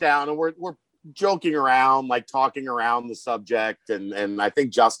sits down, and we're joking around, like talking around the subject, and I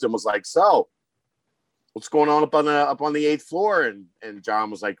think Justin was like, "So, what's going on up on the 8th floor?" And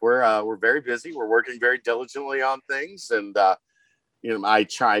John was like, "We're very busy. We're working very diligently on things." And I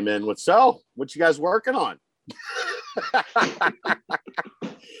chime in with, "So, what you guys working on?"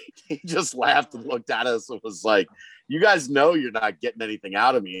 He just laughed and looked at us and was like, "You guys know you're not getting anything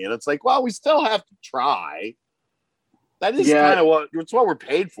out of me." And it's like, well, we still have to try. That is kind of it's what we're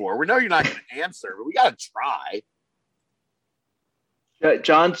paid for. We know you're not going to answer, but we got to try. Yeah,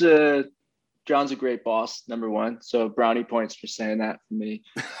 John's a great boss, number one. So brownie points for saying that for me.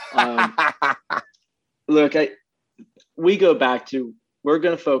 Look, we go back to, we're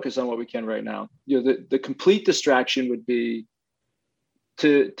going to focus on what we can right now. The complete distraction would be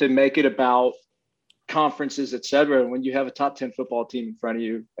to make it about conferences, et cetera, when you have a top 10 football team in front of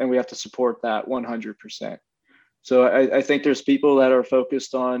you, and we have to support that 100%. So I think there's people that are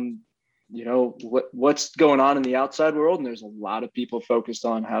focused on, what's going on in the outside world. And there's a lot of people focused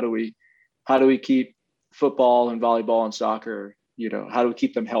on how do we keep football and volleyball and soccer, how do we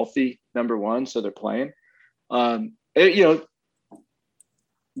keep them healthy, number one, so they're playing. We're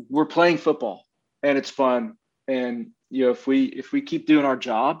playing football and it's fun. And, if we keep doing our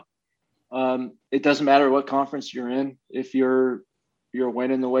job, it doesn't matter what conference you're in, if you're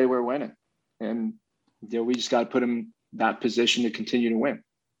winning the way we're winning. And, we just got to put them in that position to continue to win.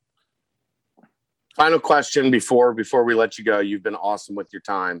 Final question before we let you go. You've been awesome with your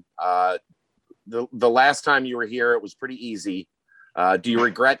time. The last time you were here, it was pretty easy. Do you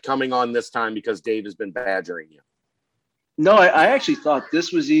regret coming on this time because Dave has been badgering you? No, I actually thought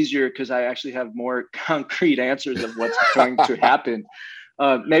this was easier because I actually have more concrete answers of what's going to happen.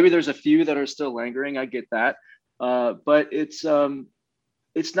 Maybe there's a few that are still lingering. I get that. But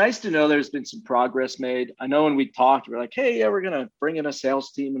it's nice to know there's been some progress made. I know when we talked, we're like, hey, yeah, we're going to bring in a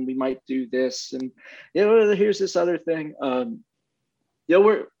sales team and we might do this. And, here's this other thing.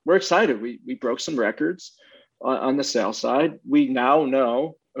 We're excited. We broke some records on the sales side. We now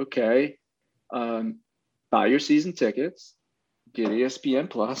know, okay, buy your season tickets, get ESPN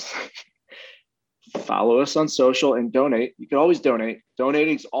Plus, follow us on social, and donate. You can always donate.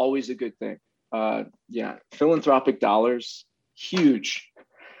 Donating is always a good thing. Philanthropic dollars, huge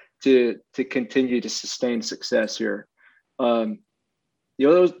to continue to sustain success here. Those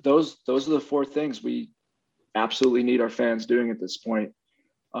are the four things we absolutely need our fans doing at this point.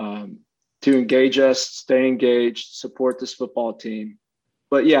 To engage us, stay engaged, support this football team.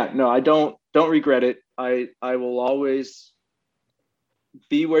 But I don't regret it. I will always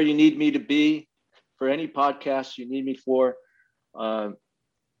be where you need me to be for any podcast you need me for,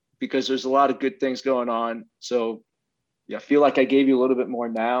 because there's a lot of good things going on. So I feel like I gave you a little bit more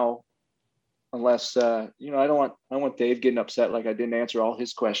now, unless I don't want Dave getting upset like I didn't answer all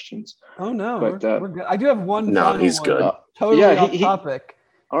his questions. Oh no, but we're good. I do have one. No, he's one, good. Totally off topic.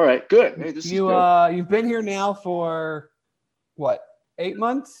 All right, good. Hey, this is good. You've been here now for what, 8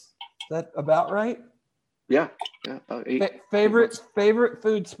 months? Is that about right? Yeah, about 8. Favorite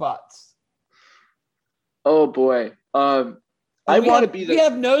food spots? Oh boy. I want to be we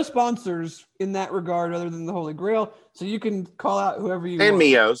have no sponsors in that regard other than the Holy Grail, so you can call out whoever you want.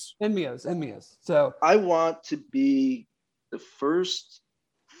 And Mios. So I want to be the first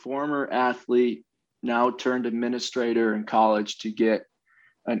former athlete, now turned administrator in college, to get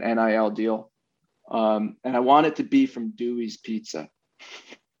an NIL deal. And I want it to be from Dewey's Pizza.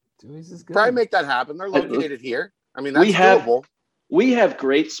 Dewey's is good. Probably make that happen. They're located here. I mean, that's doable. We have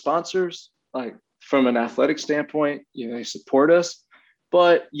great sponsors, like from an athletic standpoint, they support us.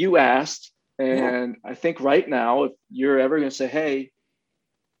 But you asked, and I think right now, if you're ever going to say, hey,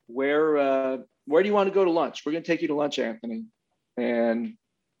 where do you want to go to lunch? We're going to take you to lunch, Anthony. And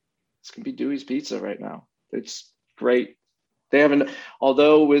it's going to be Dewey's Pizza right now. It's great. They haven't,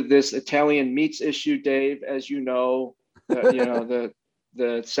 although with this Italian meats issue, Dave, as you know, the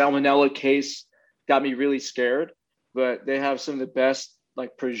salmonella case got me really scared, but they have some of the best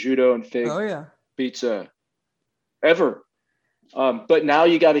like prosciutto and fig pizza ever. But now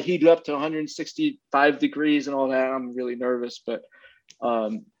you got to heat it up to 165 degrees and all that. I'm really nervous, but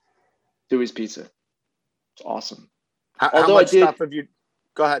Dewey's Pizza, it's awesome. How much stuff have you?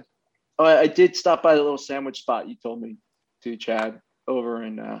 Go ahead. I did stop by the little sandwich spot you told me to, Chad, over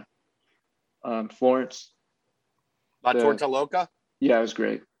in Florence. La Tortaloca? Yeah, it was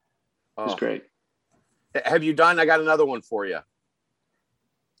great. It was great. Have you done? I got another one for you.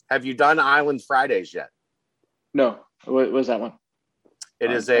 Have you done Island Fridays yet? No. What was that one?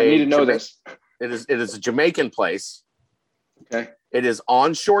 It is I need to know this. It is a Jamaican place. Okay. It is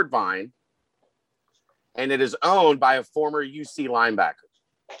on Short Vine, and it is owned by a former UC linebacker.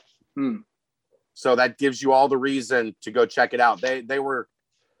 So that gives you all the reason to go check it out. They were,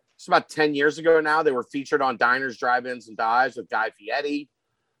 it's about 10 years ago now, they were featured on Diners, Drive-Ins, and Dives with Guy Fieri.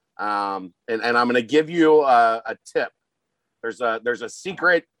 And I'm going to give you a tip. There's a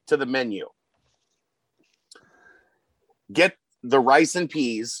secret to the menu. Get the rice and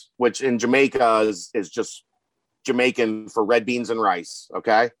peas, which in Jamaica is just Jamaican for red beans and rice,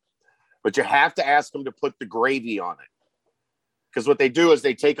 okay? But you have to ask them to put the gravy on it. Because what they do is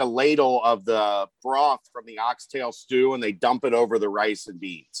they take a ladle of the broth from the oxtail stew and they dump it over the rice and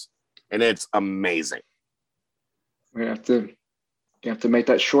beans. And it's amazing. We have to make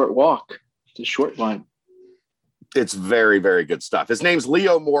that short walk, the short line. It's very, very good stuff. His name's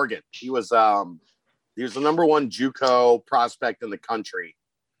Leo Morgan. He was the number one JUCO prospect in the country,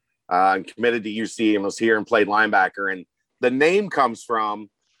 and committed to UC and was here and played linebacker. And the name comes from,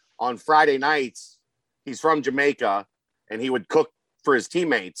 on Friday nights, he's from Jamaica, and he would cook for his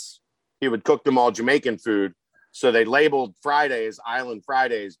teammates. He would cook them all Jamaican food. So they labeled Fridays Island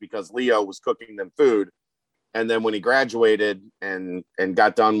Fridays because Leo was cooking them food. And then when he graduated and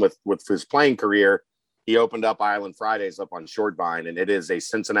got done with his playing career, he opened up Island Fridays up on Short Vine, and it is a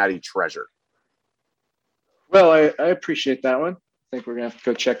Cincinnati treasure. Well, I appreciate that one. I think we're going to have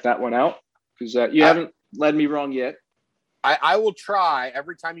to go check that one out because you haven't led me wrong yet. I will try.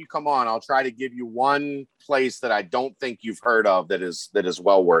 Every time you come on, I'll try to give you one place that I don't think you've heard of that is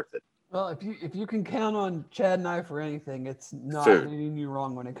well worth it. Well, if you can count on Chad and I for anything, it's not Food. leading you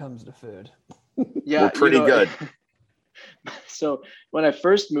wrong when it comes to food. Yeah, we're pretty good. So when I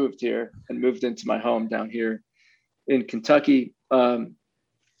first moved here and moved into my home down here in Kentucky,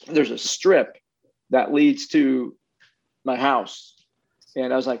 there's a strip that leads to my house.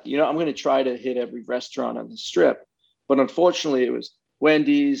 And I was like, I'm going to try to hit every restaurant on the strip. But unfortunately, it was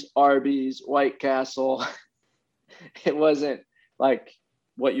Wendy's, Arby's, White Castle. It wasn't like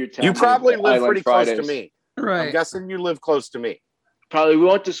what you're telling me. You probably live Island pretty Fridays. close to me. Right. I'm guessing you live close to me. Probably we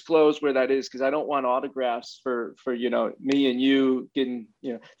won't disclose where that is because I don't want autographs for me and you getting,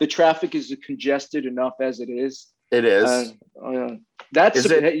 the traffic is congested enough as it is. It is.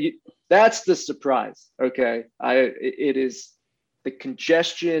 That's the surprise. Okay. It is the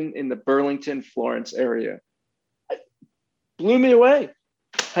congestion in the Burlington, Florence area. Blew me away.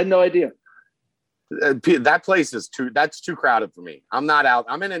 Had no idea. That place is too crowded for me. I'm not out.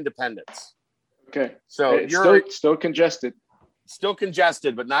 I'm in Independence. Okay. So it's you're still congested. Still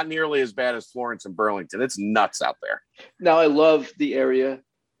congested, but not nearly as bad as Florence and Burlington. It's nuts out there. Now, I love the area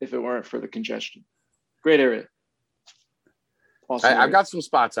if it weren't for the congestion. Great area. Awesome area. I've got some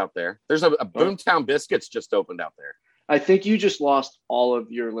spots out there. There's a Boomtown Biscuits just opened out there. I think you just lost all of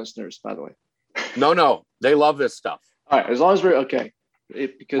your listeners, by the way. No. They love this stuff. All right. As long as we're okay.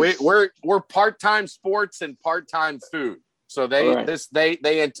 Because we're part-time sports and part-time food. So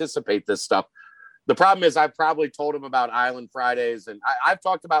they anticipate this stuff. The problem is I've probably told him about Island Fridays, and I've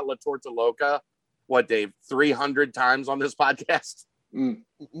talked about La Torta Loca, what, Dave, 300 times on this podcast?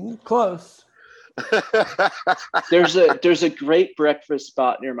 Close. There's a great breakfast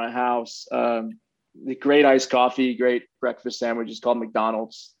spot near my house. The great iced coffee, great breakfast sandwiches called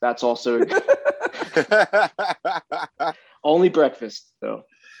McDonald's. That's also only breakfast, though.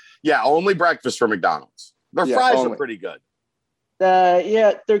 Yeah, only breakfast for McDonald's. Their fries are pretty good.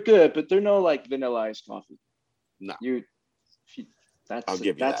 Yeah, they're good, but they're no like vanilla iced coffee. No, I'll give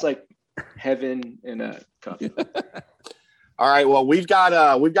you that's that. Like heaven in a cup. All right, well, we've got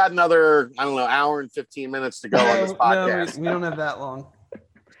another hour and 15 minutes to go on this podcast. No, we don't have that long.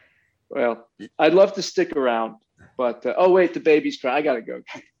 Well, I'd love to stick around, but wait, the baby's crying. I gotta go.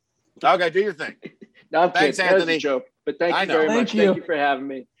 Okay, do your thing. No, I'm Thanks, kidding. Anthony. That was a joke, but thank you very much. Thank you for having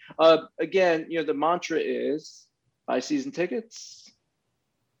me. Again, the mantra is buy season tickets.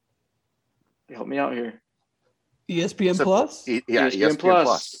 Help me out here. ESPN Plus? ESPN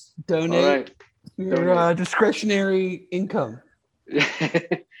Plus. Donate your discretionary income.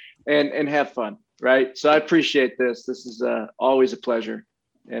 and have fun, right? So I appreciate this. This is always a pleasure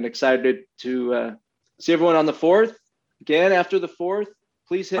and excited to see everyone on the 4th. Again, after the 4th,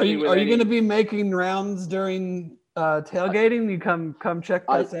 please hit me with Are you going to be making rounds during tailgating? You come check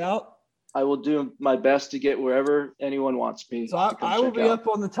us out? I will do my best to get wherever anyone wants me. So I will be up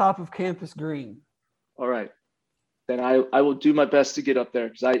on the top of Campus Green. All right. Then I will do my best to get up there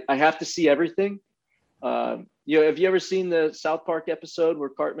because I have to see everything. Have you ever seen the South Park episode where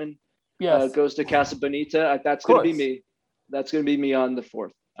Cartman goes to Casa Bonita? That's going to be me. That's going to be me on the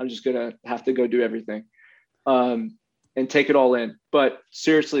 4th. I'm just going to have to go do everything and take it all in. But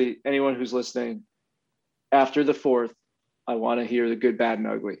seriously, anyone who's listening, after the 4th, I want to hear the good, bad, and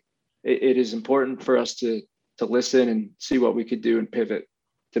ugly. It is important for us to listen and see what we could do and pivot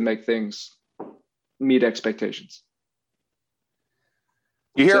to make things meet expectations.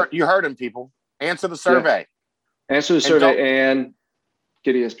 You heard him, people. Answer the survey. Yeah. Answer the survey and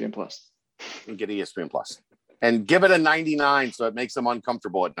get ESPN Plus. And get ESPN Plus. And give it a 99 so it makes them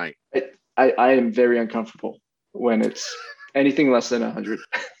uncomfortable at night. I am very uncomfortable when it's anything less than 100.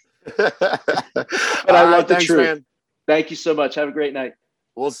 But I love the truth. Man. Thank you so much. Have a great night.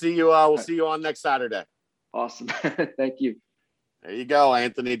 We'll see you. We'll see you on next Saturday. Awesome. Thank you. There you go,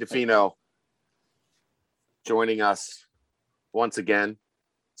 Anthony DeFino, joining us once again.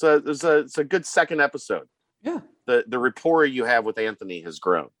 So it's a good second episode. Yeah. The rapport you have with Anthony has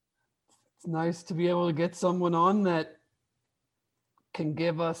grown. It's nice to be able to get someone on that can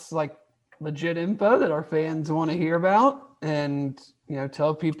give us like legit info that our fans want to hear about, and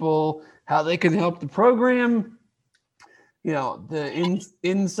tell people how they can help the program. The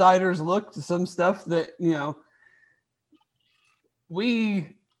insiders look to some stuff that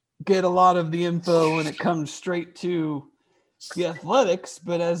we get a lot of the info when it comes straight to the athletics,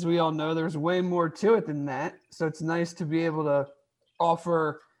 but as we all know, there's way more to it than that. So it's nice to be able to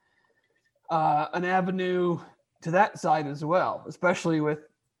offer an avenue to that side as well, especially with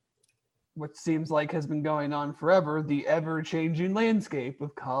what seems like has been going on forever, the ever-changing landscape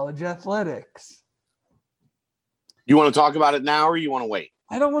of college athletics. You want to talk about it now or you want to wait?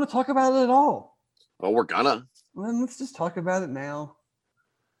 I don't want to talk about it at all. Well, we're gonna. Well, let's just talk about it now.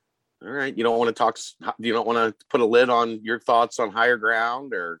 All right. You don't want to put a lid on your thoughts on Higher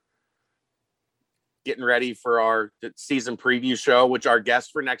Ground or getting ready for our season preview show, which our guest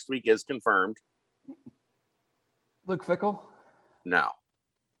for next week is confirmed. Luke Fickell? No.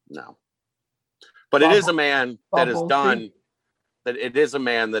 But it is a man that has done that. It is a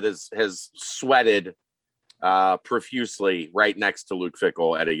man that has sweated profusely right next to Luke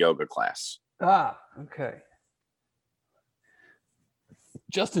Fickell at a yoga class. Okay.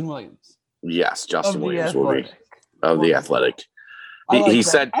 Justin Williams. Yes, Justin Williams will be of The Athletic. He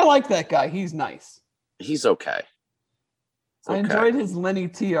said, I like that guy. He's nice. He's okay. I enjoyed his Lenny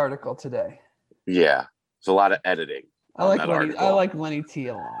T article today. Yeah. It's a lot of editing. I like Lenny T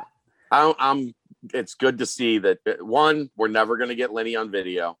a lot. It's good to see that, one, we're never going to get Lenny on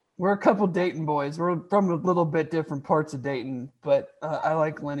video. We're a couple Dayton boys. We're from a little bit different parts of Dayton, but I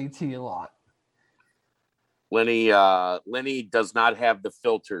like Lenny T a lot. Lenny does not have the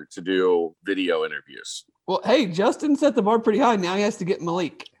filter to do video interviews. Well, hey, Justin set the bar pretty high. Now he has to get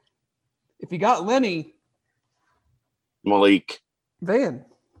Malik. If you got Lenny, Malik Van.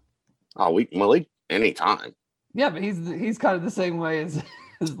 Malik anytime. Yeah, but he's kind of the same way as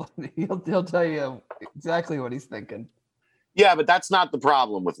Lenny. He'll tell you exactly what he's thinking. Yeah, but that's not the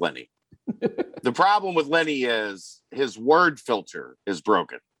problem with Lenny. The problem with Lenny is his word filter is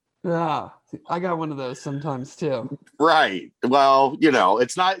broken. I got one of those sometimes too. Right. Well,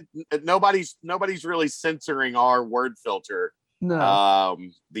 it's not nobody's really censoring our word filter. No.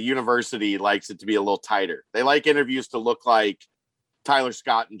 The university likes it to be a little tighter. They like interviews to look like Tyler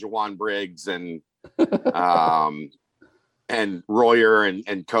Scott and Jawan Briggs and and Royer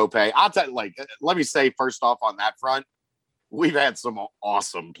and Cope. I'll tell you, let me say first off on that front, we've had some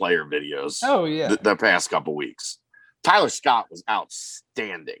awesome player videos. Oh yeah. The past couple weeks. Tyler Scott was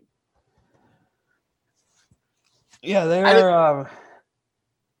outstanding. Yeah, they're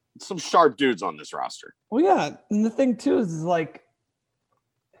some sharp dudes on this roster. Well, yeah, and the thing too is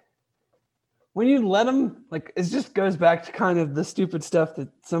when you let them, it just goes back to kind of the stupid stuff that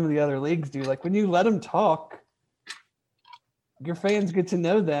some of the other leagues do. Like when you let them talk, your fans get to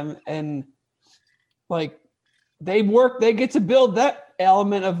know them, and they get to build that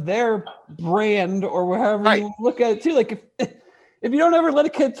element of their brand or however you look at it too. Like if you don't ever let a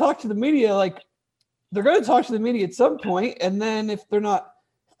kid talk to the media, they're going to talk to the media at some point, and then if they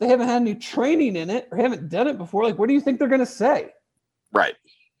haven't had any training in it or haven't done it before, what do you think they're going to say? Right.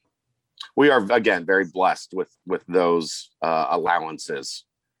 We are, again, very blessed with those allowances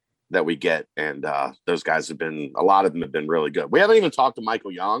that we get, and those guys a lot of them have been really good. We haven't even talked to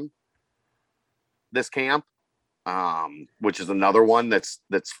Michael Young this camp, which is another one that's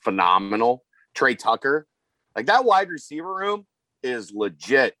phenomenal. Trey Tucker, that wide receiver room is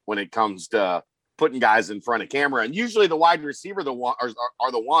legit when it comes to putting guys in front of camera, and usually the wide receiver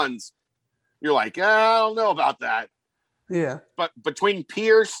are the ones you're like, I don't know about that. Yeah. But between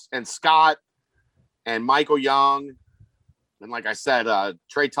Pierce and Scott and Michael Young, and like I said,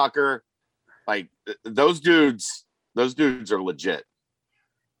 Trey Tucker, those dudes are legit.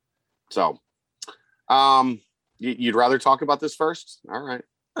 So, you'd rather talk about this first? All right.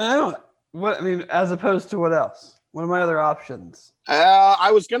 As opposed to what else? What are my other options?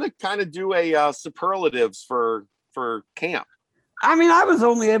 I was going to kind of do a superlatives for camp. I was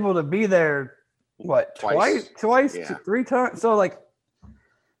only able to be there what, Twice. twice, Yeah. 3 times. So like,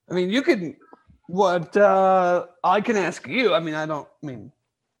 I mean, you could, what, I can ask you. I don't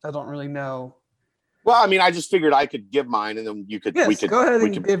really know. Well, I mean, I just figured I could give mine, and then Yes, we could go ahead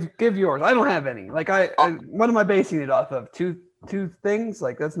we and could, give yours. I don't have any. Like what am I basing it off of? Two things?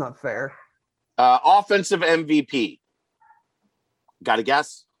 Like that's not fair. offensive MVP. Got a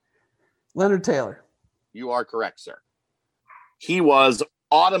guess? Leonard Taylor. You are correct, sir. He was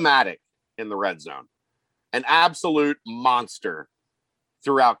automatic in the red zone, an absolute monster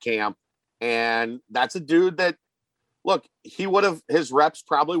throughout camp, and that's a dude that, look, his reps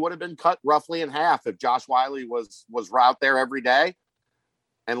probably would have been cut roughly in half if Josh Wiley was out there every day.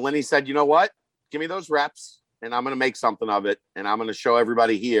 And Lenny said, you know what? Give me those reps and I'm going to make something of it. And I'm going to show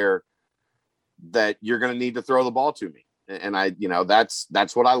everybody here that you're going to need to throw the ball to me. And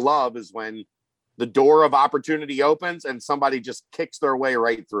that's what I love, is when the door of opportunity opens and somebody just kicks their way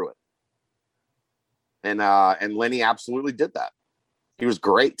right through it. And Lenny absolutely did that. He was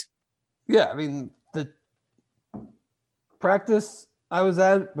great. Yeah. I mean, the practice I was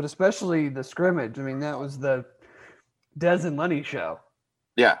at, but especially the scrimmage. I mean, that was the Dez and Lenny show.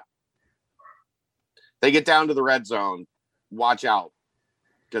 Yeah. They get down to the red zone. Watch out,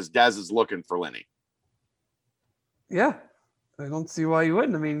 because Dez is looking for Lenny. Yeah. I don't see why you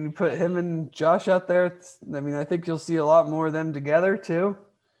wouldn't. I mean, you put him and Josh out there. I think you'll see a lot more of them together too.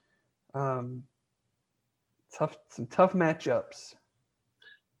 Some tough matchups.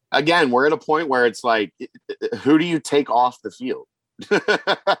 Again, we're at a point where it's like, who do you take off the field?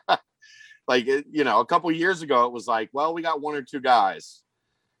 Like, a couple of years ago, it was like, well, we got 1 or 2 guys.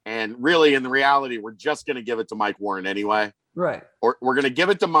 And really, in the reality, we're just going to give it to Mike Warren anyway. Right. Or we're going to give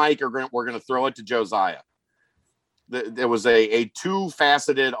it to Mike, or we're going to throw it to Josiah. There was a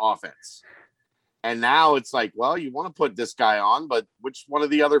 2-faceted offense. And now it's like, well, you want to put this guy on, but which one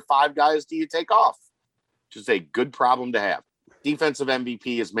of the other 5 guys do you take off? Which is a good problem to have. Defensive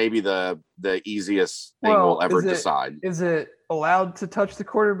MVP is maybe the easiest thing we'll ever decide. Is it allowed to touch the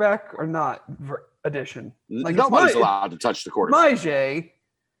quarterback or not? Addition. Like, nobody's allowed to touch the quarterback. Myjai.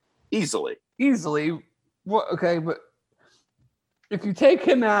 Easily. What? Okay, but if you take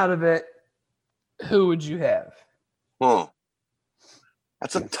him out of it, who would you have?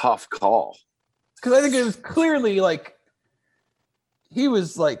 That's a tough call. Because I think it was clearly like he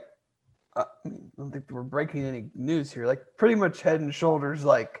was like, I don't think we're breaking any news here. Like pretty much head and shoulders,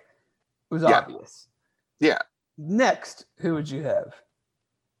 like it was obvious. Yeah. Next, who would you have?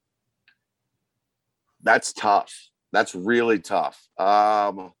 That's tough. That's really tough.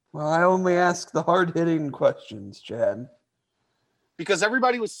 Well, I only ask the hard-hitting questions, Chad. Because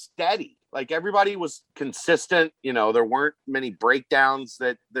everybody was steady. Like, everybody was consistent. There weren't many breakdowns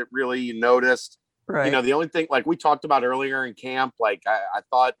that really you noticed. Right. The only thing, like we talked about earlier in camp, like I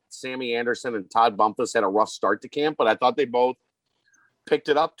thought Sammy Anderson and Todd Bumpus had a rough start to camp, but I thought they both picked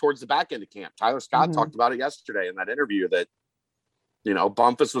it up towards the back end of camp. Tyler Scott talked about it yesterday in that interview that,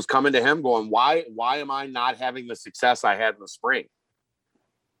 Bumpus was coming to him going, why am I not having the success I had in the spring?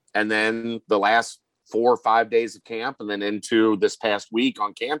 And then the last 4 or 5 days of camp and then into this past week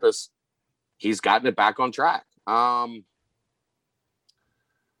on campus, he's gotten it back on track.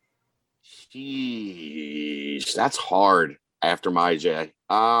 That's hard after Myjai.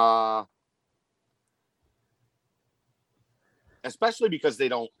 Especially because they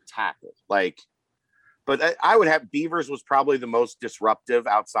don't tackle. But I would have Beavers was probably the most disruptive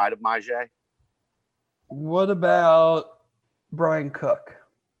outside of Myjai. What about Brian Cook?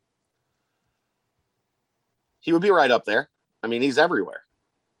 He would be right up there. I mean, he's everywhere.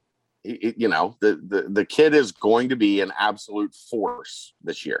 The kid is going to be an absolute force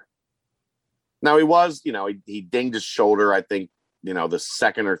this year. Now he was, he dinged his shoulder, I think, the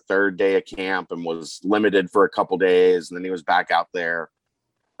second or third day of camp and was limited for a couple days. And then he was back out there.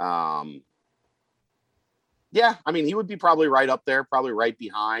 Yeah, I mean, he would be probably right up there, probably right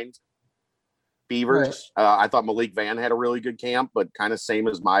behind Beavers. Right. I thought Malik Vann had a really good camp, but kind of same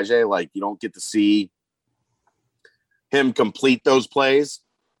as Myjai. Like, you don't get to see him complete those plays.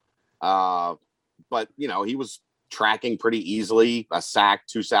 But, he was tracking pretty easily, a sack,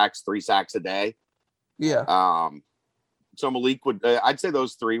 2 sacks, 3 sacks a day. Yeah. So Malik would, I'd say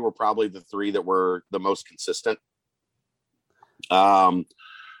those 3 were probably the 3 that were the most consistent.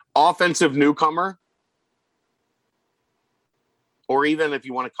 Offensive newcomer, or even if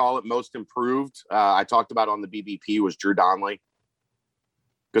you want to call it most improved, I talked about on the BBP was Drew Donnelly.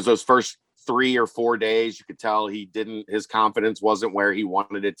 Because those first 3 or 4 days, you could tell his confidence wasn't where he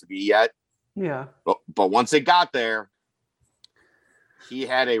wanted it to be yet. Yeah. But once it got there, he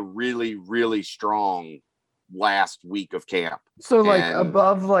had a really, really strong last week of camp. So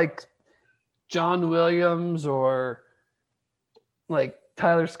above John Williams or like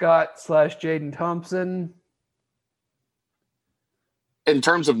Tyler Scott / Jaden Thompson? In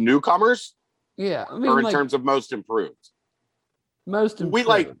terms of newcomers? Yeah. I mean, or in terms of most improved? Most improved. We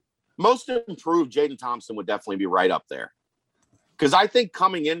like most improved. Jaden Thompson would definitely be right up there. Because I think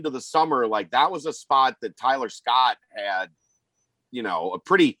coming into the summer, like that was a spot that Tyler Scott had, you know,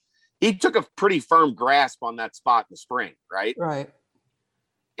 he took a pretty firm grasp on that spot in the spring, right? Right.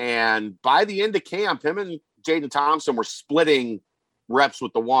 And by the end of camp, him and Jaden Thompson were splitting reps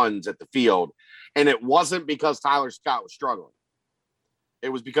with the ones at the field. And it wasn't because Tyler Scott was struggling. It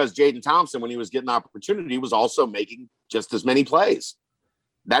was because Jaden Thompson, when he was getting opportunity, was also making just as many plays.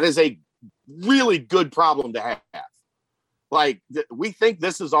 That is a really good problem to have. Like, we think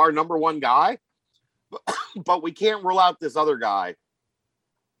this is our number one guy, but we can't rule out this other guy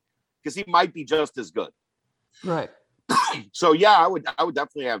because he might be just as good. Right. So, yeah, I would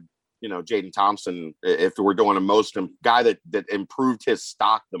definitely have, you know, Jaden Thompson if we're doing a most guy that improved his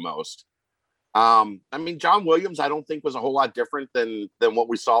stock the most. I mean, John Williams, I don't think was a whole lot different than what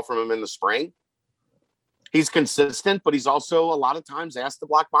we saw from him in the spring. He's consistent, but he's also a lot of times asked to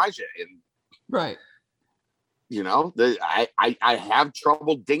block Myjai. And right. You know, I have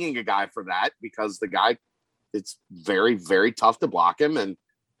trouble dinging a guy for that because the guy, it's very, very tough to block him. And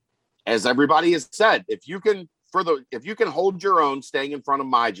as everybody has said, if you can hold your own staying in front of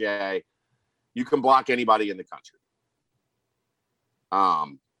Myjai, you can block anybody in the country.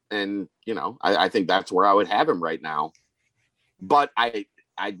 And you know, I think that's where I would have him right now. But I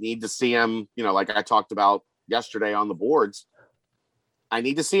need to see him, you know, like I talked about yesterday on the boards. I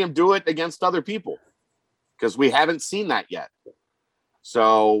need to see him do it against other people, because we haven't seen that yet.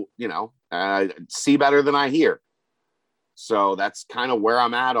 So, you know, see better than I hear. So that's kind of where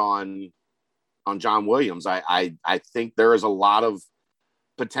I'm at on John Williams. I think there is a lot of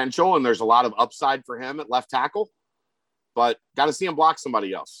potential and there's a lot of upside for him at left tackle, but got to see him block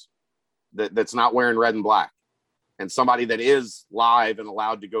somebody else that's not wearing red and black, and somebody that is live and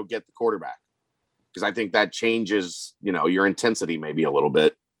allowed to go get the quarterback. Because I think that changes, you know, your intensity maybe a little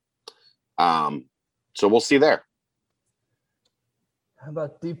bit. So we'll see there. How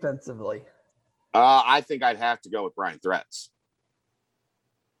about defensively? I think I'd have to go with Brian Threats.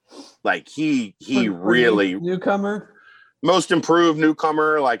 Like he really newcomer, most improved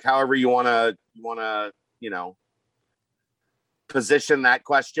newcomer, like however you want to, you know, position that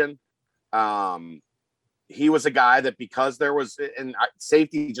question. He was a guy that, because there was in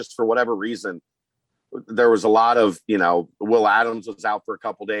safety, just for whatever reason, there was a lot of, you know, Will Adams was out for a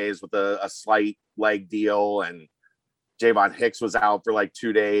couple days with a slight leg deal, and Javon Hicks was out for like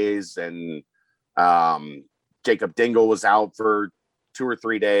 2 days, and Jacob Dingle was out for 2 or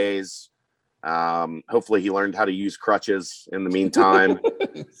 3 days. Hopefully he learned how to use crutches in the meantime.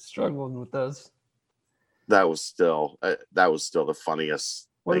 Struggling with those. That was still the funniest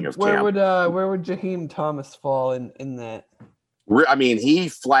thing of camp. Where would Jaheim Thomas fall in that? I mean, he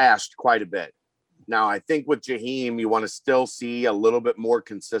flashed quite a bit. Now, I think with Jaheim, you want to still see a little bit more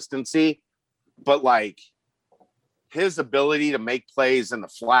consistency, but like his ability to make plays in the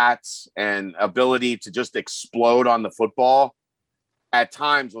flats and ability to just explode on the football at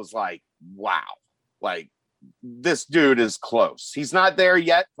times was like, wow, like this dude is close. He's not there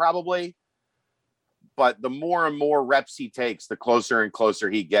yet, probably, but the more and more reps he takes, the closer and closer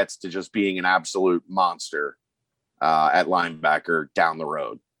he gets to just being an absolute monster at linebacker down the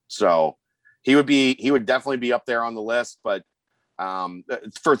road. So he would definitely be up there on the list. But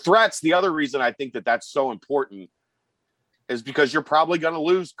for Threats, the other reason I think that's so important is because you're probably going to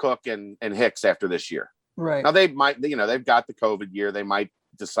lose Cook and Hicks after this year. Right. Now they might, you know, they've got the COVID year. They might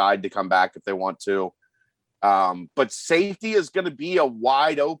decide to come back if they want to. But safety is going to be a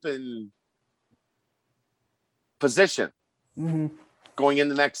wide open position going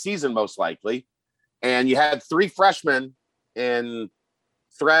into next season, most likely. And you had 3 freshmen in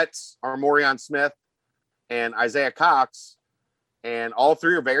Threats, Armorion Smith, and Isaiah Cox, and all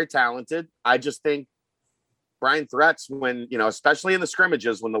 3 are very talented. I just think Brian Threats, when, you know, especially in the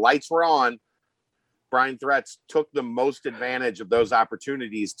scrimmages, when the lights were on, Brian Threats took the most advantage of those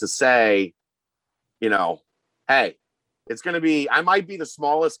opportunities to say, you know, hey, it's going to be, I might be the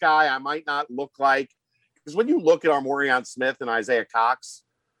smallest guy. I might not look like, because when you look at Armorion Smith and Isaiah Cox,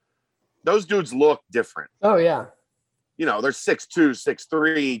 those dudes look different. Oh, yeah. You know, they're 6'2",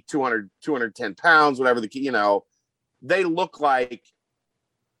 6'3", 210 pounds, whatever you know, they look like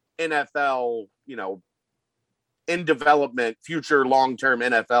NFL, you know, in development, future long-term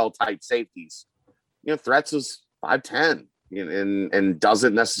NFL type safeties. You know, Threats is 5'10", and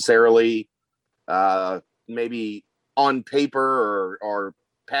doesn't necessarily maybe on paper or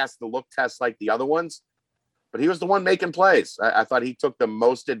pass the look test like the other ones, but he was the one making plays. I thought he took the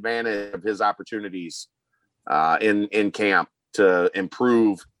most advantage of his opportunities in camp to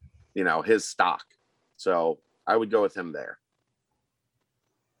improve, his stock. So I would go with him there.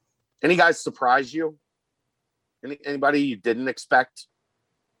 Any guys surprise you? Anybody you didn't expect?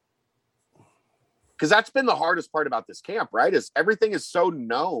 Because that's been the hardest part about this camp, right? Is everything is so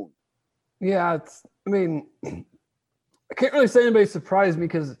known. Yeah, I can't really say anybody surprised me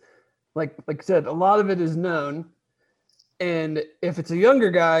because, like I said, a lot of it is known. And if it's a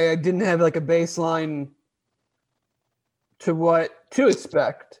younger guy, I didn't have like a baseline to what to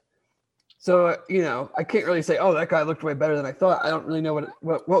expect. So, I can't really say, oh, that guy looked way better than I thought. I don't really know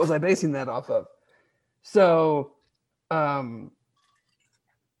what was I basing that off of. So, the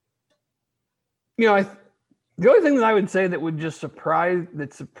only thing that I would say that would just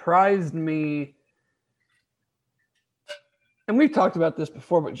surprised me, and we've talked about this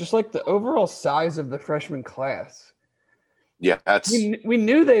before, but just like the overall size of the freshman class. Yeah, we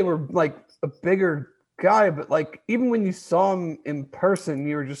knew they were like a bigger guy, but like even when you saw him in person,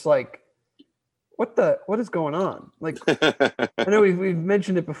 you were just like, what is going on? Like, I know we've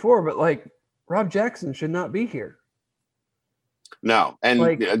mentioned it before, but like Rob Jackson should not be here. No, and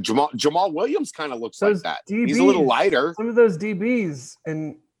like, Jamal Williams kind of looks like that. DBs, he's a little lighter. Some of those DBs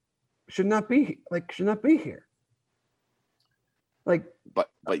and should not be here. Like,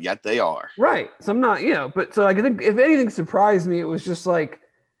 but yet they are. Right. So I'm not, but so I think if anything surprised me, it was just like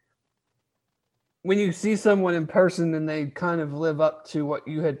when you see someone in person and they kind of live up to what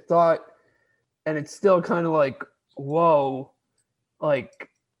you had thought, and it's still kind of like, whoa,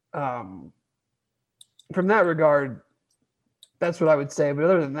 like, from that regard, that's what I would say. But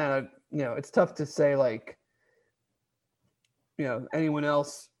other than that, it's tough to say like, anyone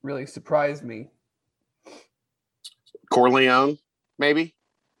else really surprised me. Corleone, maybe.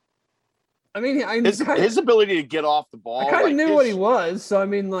 I mean, his ability to get off the ball. I kind of knew what he was, so I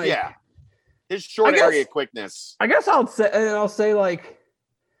mean, like, yeah, his short area quickness. I guess I'll say like,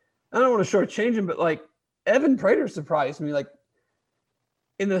 I don't want to shortchange him, but like Evan Prater surprised me, like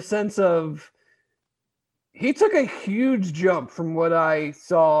in the sense of he took a huge jump from what I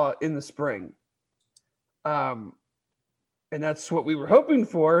saw in the spring, and that's what we were hoping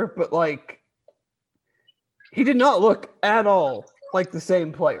for. But like, he did not look at all like the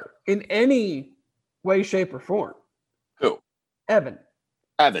same player in any way, shape, or form. Who? Evan,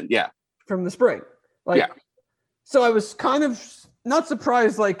 yeah. From the spring. Like, yeah. So I was kind of not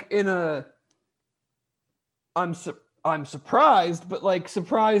surprised, like I'm surprised, but like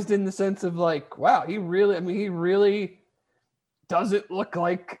surprised in the sense of like, wow, he really doesn't look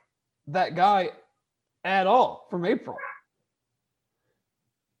like that guy at all from April.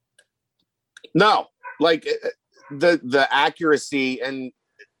 No, like the accuracy and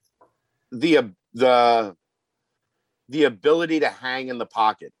the ability to hang in the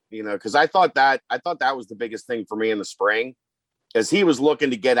pocket, because I thought that was the biggest thing for me in the spring, as he was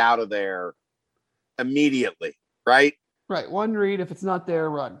looking to get out of there immediately, right? Right. One read, if it's not there,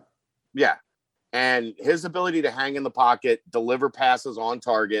 run. Yeah. And his ability to hang in the pocket, deliver passes on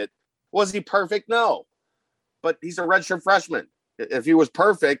target. Was he perfect? No. But he's a redshirt freshman. If he was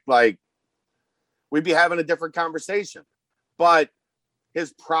perfect, like, we'd be having a different conversation. But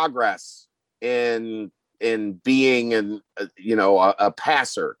his progress in being a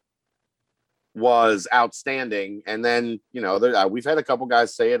passer was outstanding. And then, we've had a couple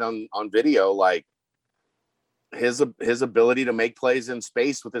guys say it on video, like his ability to make plays in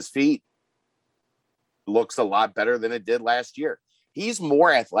space with his feet looks a lot better than it did last year. He's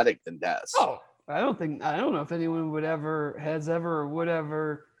more athletic than Des. Oh, I don't know if anyone would ever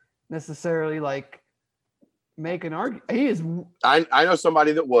necessarily like make an argument. He is. I know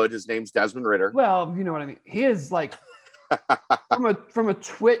somebody that would. His name's Desmond Ridder. Well, you know what I mean. He is like from a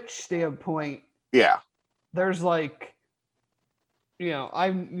Twitch standpoint. Yeah. There's like, you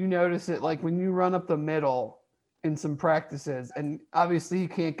notice it like when you run up the middle in some practices, and obviously you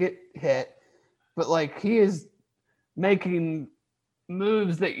can't get hit, but like he is making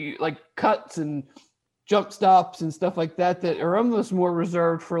moves that you like cuts and jump stops and stuff like that are almost more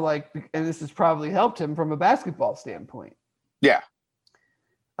reserved for like, and this has probably helped him from a basketball standpoint. Yeah.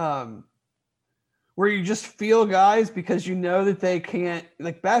 Where you just feel guys because that they can't,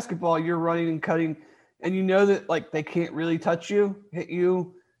 like basketball, you're running and cutting and that like they can't really touch you, hit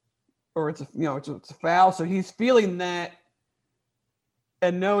you, or it's a foul. So he's feeling that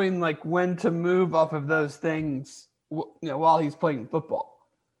and knowing like when to move off of those things, while he's playing football.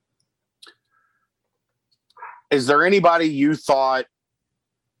 Is there anybody you thought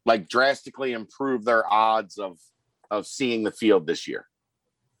like drastically improved their odds of seeing the field this year?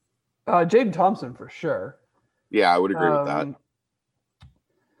 Jaden Thompson for sure. Yeah, I would agree with that.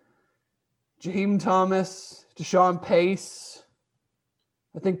 Jaheim Thomas, Deshaun Pace.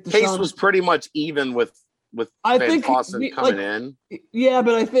 I think Pace was pretty much even with Van Fossen coming in. Yeah,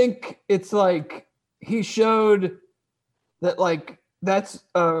 but I think it's like he showed that like that's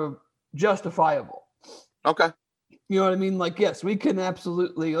justifiable. Okay. You know what I mean? Like, yes, we can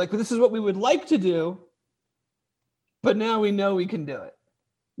absolutely like this is what we would like to do, but now we know we can do it.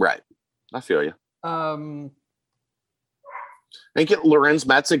 Right. I feel you. And get Lorenz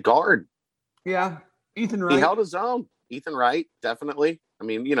Metz at guard. Yeah. Ethan Wright. He held his own. Ethan Wright, definitely. I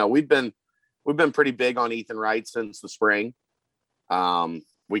mean, we've been pretty big on Ethan Wright since the spring.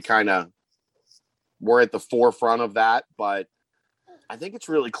 We kind of were at the forefront of that, but I think it's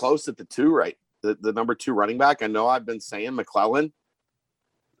really close at the 2, right? The number 2 running back. I know I've been saying McClellan.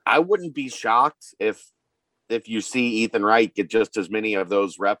 I wouldn't be shocked if you see Ethan Wright get just as many of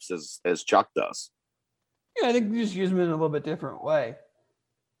those reps as Chuck does. Yeah, I think you just use him in a little bit different way.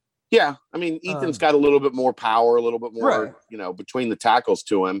 Yeah, I mean, Ethan's got a little bit more power, a little bit more, right. Between the tackles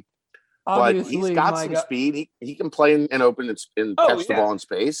to him. Obviously, but he's got some speed. He can play in open and catch the ball in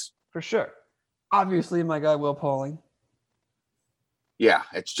space. For sure. Obviously, my guy Will Pauling. Yeah,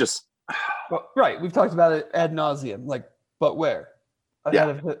 it's just well, right. We've talked about it ad nauseum. Like, but where? Ahead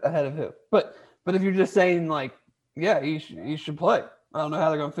of who? But if you're just saying like, yeah, he should play. I don't know how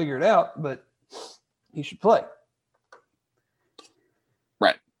they're going to figure it out, but he should play.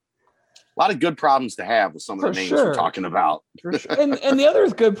 Right. A lot of good problems to have with some of the names we're talking about. For sure. And the other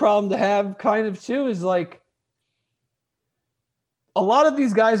good problem to have kind of too is like a lot of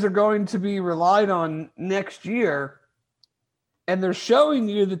these guys are going to be relied on next year, and they're showing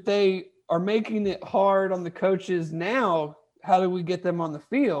you that they are making it hard on the coaches now. How do we get them on the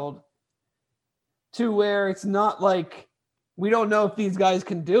field to where it's not like we don't know if these guys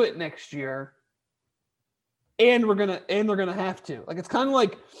can do it next year. And we're gonna have to. Like, it's kind of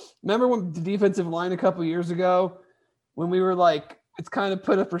like, remember when the defensive line a couple years ago, when we were like, it's kind of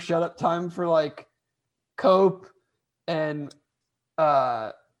put up or shut up time for like Cope and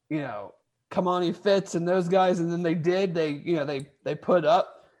Kamani Fitz and those guys, and then they put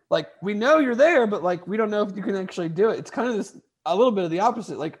up. Like, we know you're there, but like we don't know if you can actually do it. It's kind of a little bit of the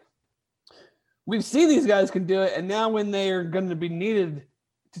opposite. Like, we've seen these guys can do it, and now when they are going to be needed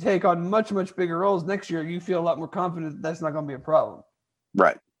to take on much, much bigger roles next year, you feel a lot more confident that that's not going to be a problem.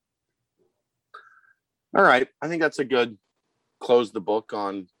 Right. All right. I think that's a good close the book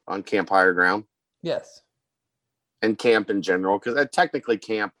on Camp Higher Ground. Yes. And camp in general, because technically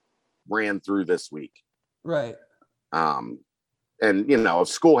camp ran through this week. Right. And, if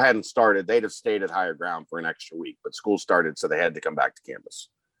school hadn't started, they'd have stayed at Higher Ground for an extra week, but school started, so they had to come back to campus.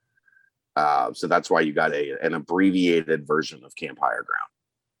 So that's why you got an abbreviated version of Camp Higher Ground.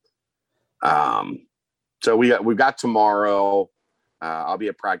 So we've got tomorrow. I'll be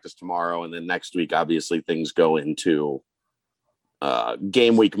at practice tomorrow, and then next week, obviously, things go into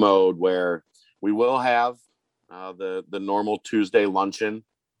game week mode where we will have the normal Tuesday luncheon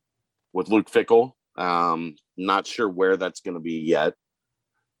with Luke Fickell. Not sure where that's going to be yet,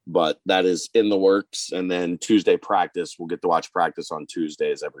 but that is in the works. And then Tuesday practice, we'll get to watch practice on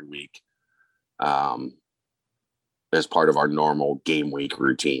Tuesdays every week as part of our normal game week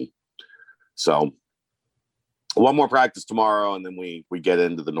routine. So one more practice tomorrow, and then we get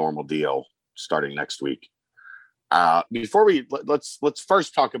into the normal deal starting next week. Before let's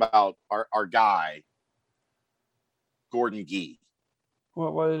first talk about our guy, Gordon Gee.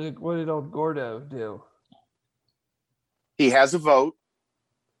 What did old Gordo do? He has a vote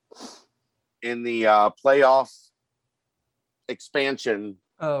in the playoff expansion.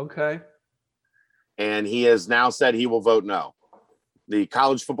 Oh, okay. And he has now said he will vote no. The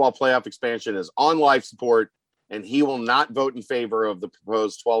college football playoff expansion is on life support, and he will not vote in favor of the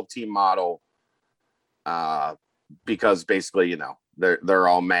proposed 12-team model because basically, they're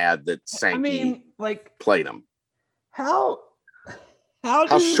all mad that Sankey played him. How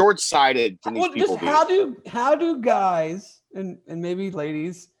short-sighted can these people be? How do guys and maybe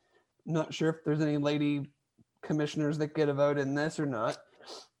ladies, I'm not sure if there's any lady commissioners that get a vote in this or not.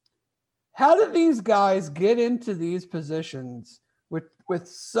 How do these guys get into these positions with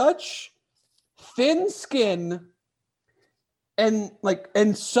such thin skin and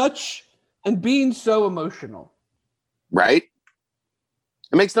being so emotional? Right?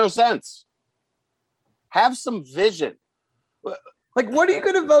 It makes no sense. Have some vision. Like, what are you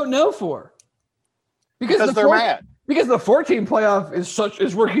going to vote no for? Because they're mad. Because the 14 playoff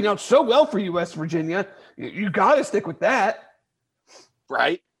is working out so well for you, West Virginia. You got to stick with that.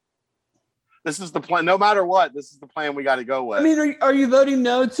 Right. This is the plan. No matter what, this is the plan we got to go with. I mean, are you voting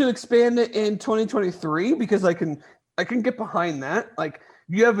no to expand it in 2023? Because I can get behind that. Like,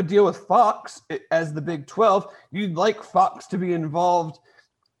 you have a deal with Fox as the Big 12. You'd like Fox to be involved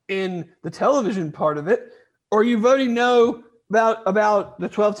in the television part of it. Or are you voting no about the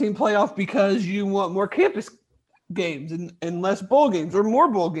 12-team playoff because you want more campus games and less bowl games, or more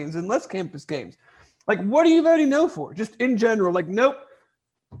bowl games and less campus games? Like, what are you voting no for? Just in general, like, nope,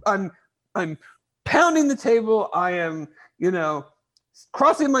 I'm pounding the table. I am,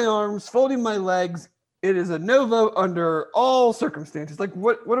 crossing my arms, folding my legs. It is a no vote under all circumstances. Like,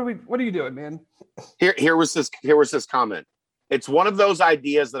 what are you doing, man? Here was this comment. It's one of those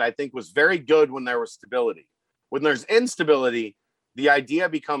ideas that I think was very good when there was stability. When there's instability, the idea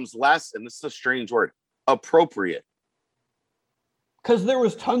becomes less, and this is a strange word, appropriate. Because there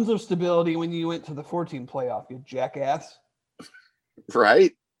was tons of stability when you went to the 14 playoff, you jackass.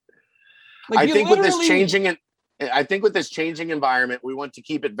 Right? Like, I think with this changing environment, we want to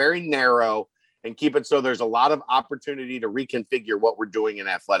keep it very narrow and keep it so there's a lot of opportunity to reconfigure what we're doing in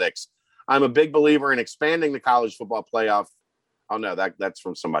athletics. I'm a big believer in expanding the college football playoff. Oh no, that's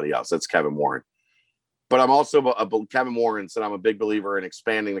from somebody else. That's Kevin Warren. But I'm also Kevin Warren said I'm a big believer in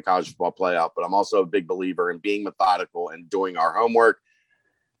expanding the college football playoff, but I'm also a big believer in being methodical and doing our homework.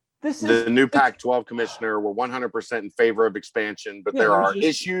 The new Pac-12 commissioner, we're 100% in favor of expansion, but there are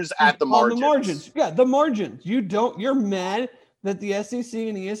issues at the margins. The margins. Yeah, the margins. You're mad that the SEC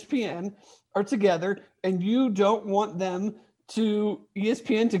and ESPN are together, and you don't want them to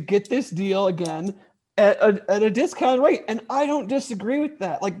ESPN to get this deal again at a discounted rate. And I don't disagree with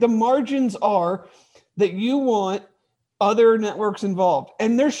that. Like, the margins are that you want other networks involved,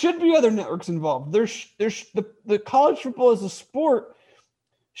 and there should be other networks involved. There's the college football as a sport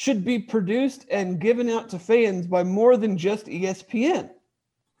should be produced and given out to fans by more than just ESPN.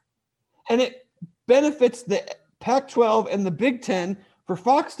 And it benefits the Pac-12 and the Big Ten for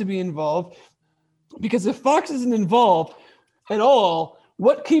Fox to be involved, because if Fox isn't involved at all,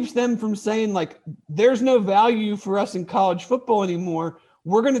 what keeps them from saying, like, there's no value for us in college football anymore?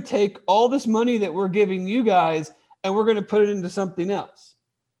 We're going to take all this money that we're giving you guys and we're going to put it into something else.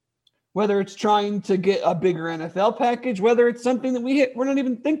 Whether it's trying to get a bigger NFL package, whether it's something that we're not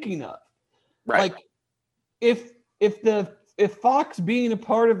even thinking of. Right. Like, if Fox being a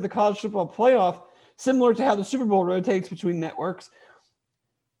part of the college football playoff, similar to how the Super Bowl rotates between networks,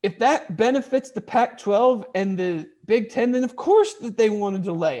 if that benefits the Pac-12 and the Big Ten, then of course that they want to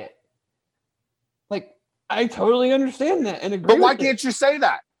delay it. Like, I totally understand that and agree. But why can't you say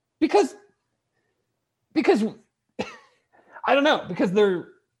that? Because I don't know. Because they're,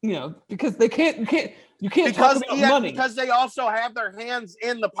 because they can't. You can't talk about money. Because they also have their hands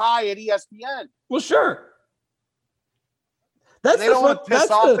in the pie at ESPN. Well, sure. They don't want to piss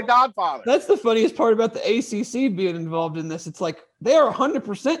off the Godfather. That's the funniest part about the ACC being involved in this. It's like they are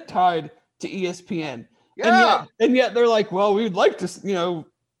 100% tied to ESPN. Yeah. And yet they're like, well, we'd like to,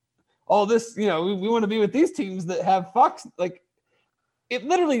 all this, we want to be with these teams that have Fox. Like, it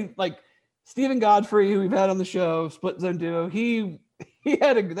literally, like, Stephen Godfrey, who we've had on the show, Split Zone Duo, they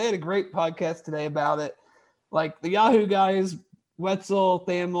had a great podcast today about it. Like, the Yahoo guys, Wetzel,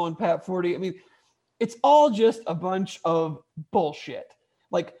 Thamel, and Pat Forty. I mean, it's all just a bunch of bullshit.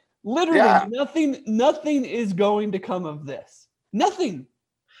 Like, literally nothing is going to come of this. Nothing.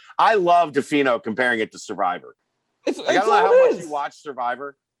 I love DeFino comparing it to Survivor. I don't know how much you watch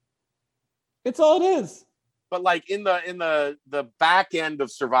Survivor. It's all it is. But like in the back end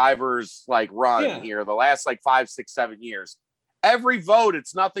of Survivor's like run here, the last like 5, 6, 7 years, every vote,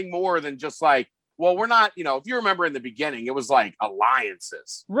 it's nothing more than just like, well, we're not, if you remember in the beginning, it was like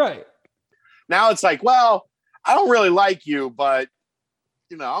alliances. Right. Now it's like, well, I don't really like you, but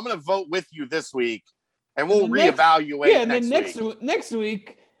I'm going to vote with you this week, and we'll reevaluate. And then next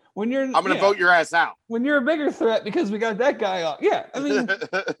week, when you're, I'm going to vote your ass out. When you're a bigger threat because we got that guy off. Yeah, I mean,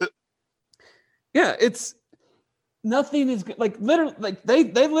 yeah, it's nothing is like literally like they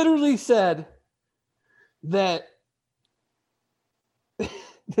literally said that.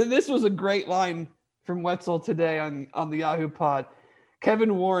 This was a great line from Wetzel today on the Yahoo pod.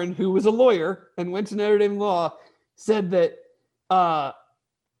 Kevin Warren, who was a lawyer and went to Notre Dame Law, said that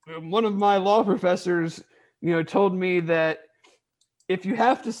one of my law professors, told me that if you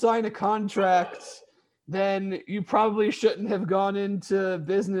have to sign a contract, then you probably shouldn't have gone into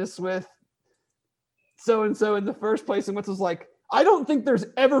business with so-and-so in the first place. And Wetzel's like, I don't think there's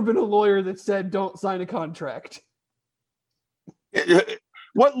ever been a lawyer that said don't sign a contract.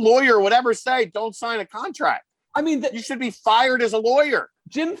 What lawyer would ever say don't sign a contract? I mean, you should be fired as a lawyer.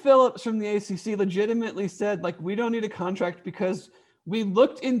 Jim Phillips from the ACC legitimately said, like, we don't need a contract because we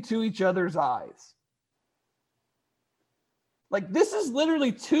looked into each other's eyes. Like, this is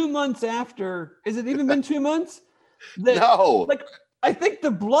literally 2 months after. Is it even been 2 months? No. Like, I think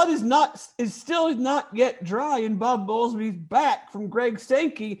the blood is still not yet dry in Bob Bowlesby's back from Greg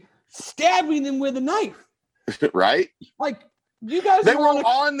Sankey stabbing him with a knife. Right? Like, you guys were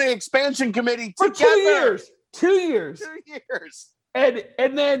on the expansion committee for together. 2 years. 2 years. 2 years.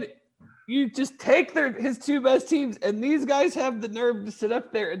 And then you just take his two best teams, and these guys have the nerve to sit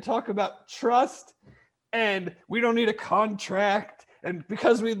up there and talk about trust, and we don't need a contract, and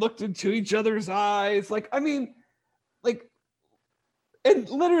because we looked into each other's eyes. Like, I mean, like, and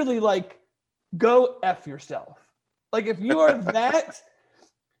literally, like, go F yourself. Like, if you are that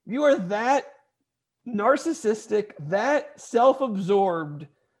narcissistic, that self-absorbed,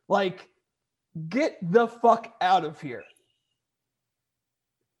 like, get the fuck out of here.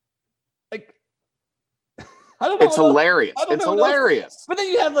 Like, I don't know. It's hilarious. It's hilarious. But then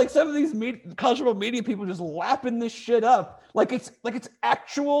you have, like, some of these cultural media people just lapping this shit up like it's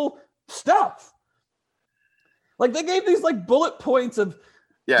actual stuff. Like, they gave these, like, bullet points of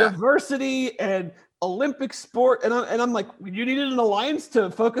diversity and Olympic sport, and I'm like, you needed an alliance to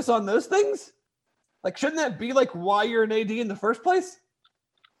focus on those things? Like, shouldn't that be, like, why you're an AD in the first place?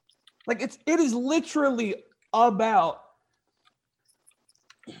 Like, it is literally about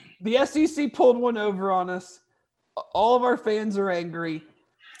the SEC pulled one over on us. All of our fans are angry.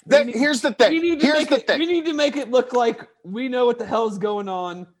 Here's the thing. We need to make it look like we know what the hell is going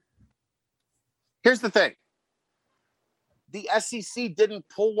on. Here's the thing. The SEC didn't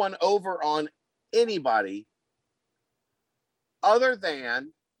pull one over on anybody other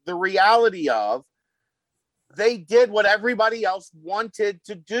than the reality of they did what everybody else wanted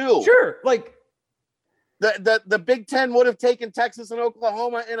to do. Sure. Like, the Big Ten would have taken Texas and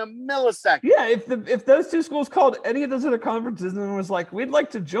Oklahoma in a millisecond. Yeah, if those two schools called any of those other conferences and was like, we'd like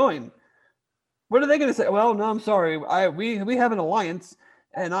to join, what are they going to say? Well, no, I'm sorry. We have an alliance,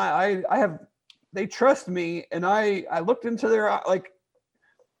 and I have, they trust me, and I looked into their, like,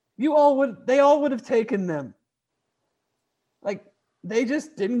 they all would have taken them. Like, they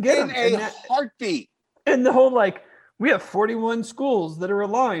just didn't get them. In a heartbeat. And the whole, like, we have 41 schools that are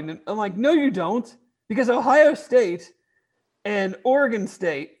aligned. And I'm like, no, you don't. Because Ohio State and Oregon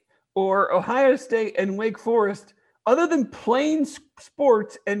State, or Ohio State and Wake Forest, other than playing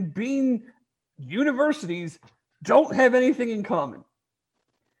sports and being universities, don't have anything in common.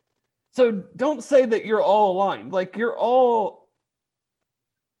 So don't say that you're all aligned. Like, you're all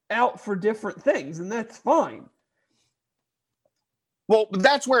out for different things, and that's fine. Well,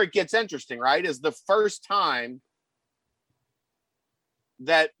 that's where it gets interesting, right? Is the first time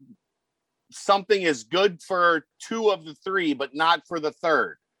that something is good for two of the three, but not for the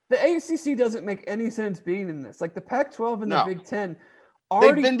third. The ACC doesn't make any sense being in this. Like, the Pac-12 and the Big Ten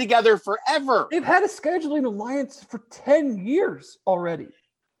they've been together forever. They've had a scheduling alliance for 10 years already.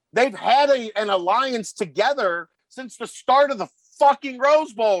 They've had an alliance together since the start of the fucking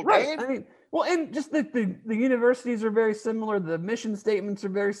Rose Bowl, right? Dave. I mean, well, and just the universities are very similar. The mission statements are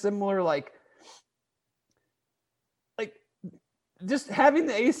very similar. Like just having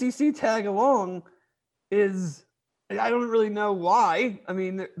the ACC tag along is, I don't really know why. I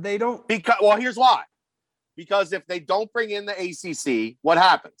mean, they don't. Well, here's why. Because if they don't bring in the ACC, what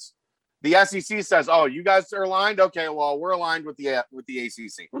happens? The SEC says, "Oh, you guys are aligned. Okay, well, we're aligned with the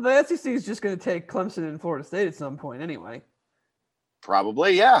ACC." Well, the SEC is just going to take Clemson and Florida State at some point, anyway.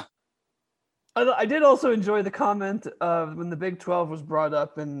 Probably, yeah. I did also enjoy the comment of when the Big 12 was brought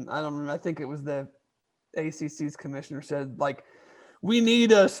up, and I don't remember. I think it was the ACC's commissioner said, like, we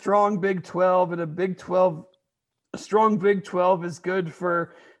need a strong Big 12, and a strong Big 12 is good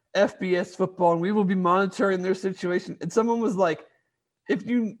for FBS football, and we will be monitoring their situation. And someone was like, if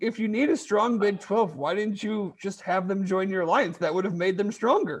you need a strong Big 12, why didn't you just have them join your alliance? That would have made them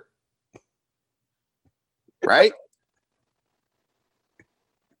stronger. Right?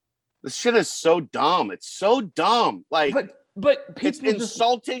 This shit is so dumb. It's so dumb. Like, but it's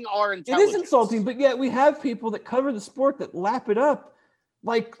insulting our intelligence. It is insulting, but yet we have people that cover the sport that lap it up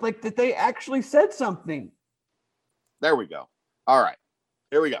like that they actually said something. There we go. All right.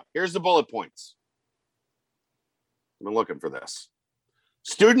 Here we go. Here's the bullet points. I've been looking for this.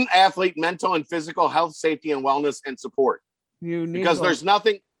 Student athlete mental and physical health, safety, and wellness and support. Because there's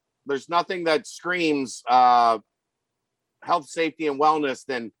nothing that screams health, safety, and wellness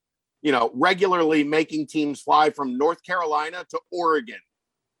than, regularly making teams fly from North Carolina to Oregon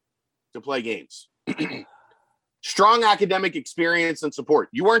to play games. Strong academic experience and support.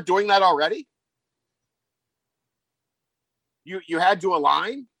 You weren't doing that already? You had to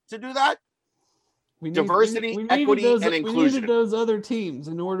align to do that? Diversity, equity, and inclusion. We needed those other teams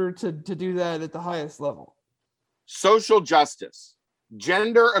in order to do that at the highest level. Social justice,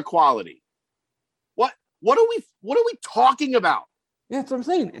 gender equality. What are we talking about? Yeah, that's what I'm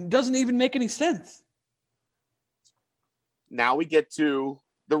saying. It doesn't even make any sense. Now we get to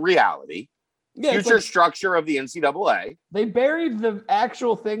the reality. Yeah, future structure of the NCAA. They buried the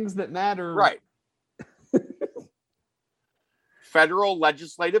actual things that matter. Right. Federal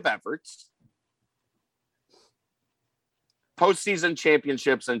legislative efforts, postseason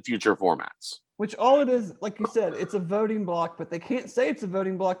championships, and future formats. Which all it is, like you said, it's a voting block, but they can't say it's a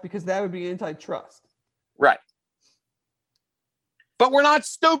voting block because that would be antitrust. Right. But we're not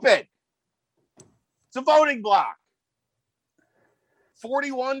stupid. It's a voting block.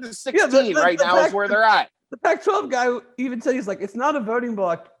 41 to 16 right now is where they're at. The Pac-12 guy even said, he's like, it's not a voting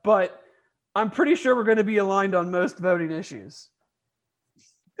block, but I'm pretty sure we're going to be aligned on most voting issues.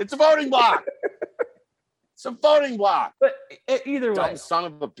 It's a voting block. It's a voting block. But either way, dumb son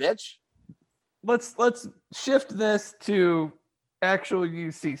of a bitch. Let's shift this to actual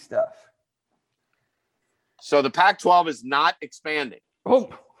UC stuff. So the Pac-12 is not expanding. Oh,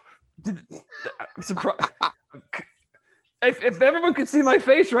 surprise! If everyone could see my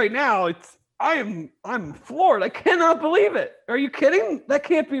face right now, I'm floored. I cannot believe it. Are you kidding? That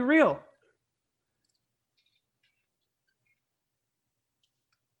can't be real.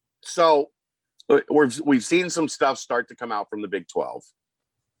 So we've seen some stuff start to come out from the Big 12.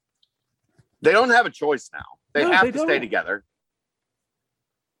 They don't have a choice now. They have to stay together.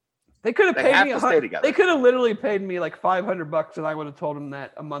 They could have paid me. Stay together. They could have literally paid me like $500, and I would have told them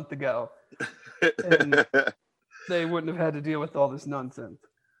that a month ago. And they wouldn't have had to deal with all this nonsense.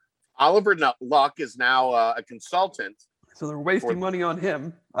 Oliver Luck is now a consultant. So they're wasting money on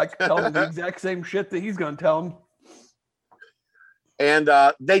him. I can tell them the exact same shit that he's going to tell them. And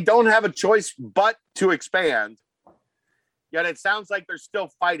they don't have a choice but to expand. Yet it sounds like they're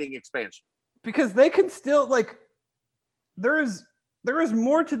still fighting expansion. Because they can still, like, there is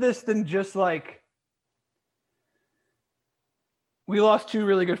more to this than just, like, we lost 2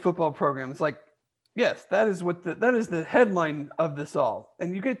 really good football programs. Like, yes, that is the headline of this all.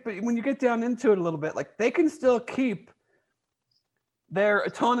 And when you get down into it a little bit, like, they can still keep their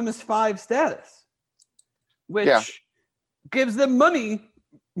autonomous 5 status, which gives them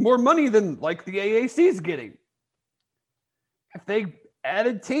more money than like the AAC is getting. If they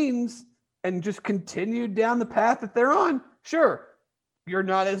added teams and just continued down the path that they're on, sure, you're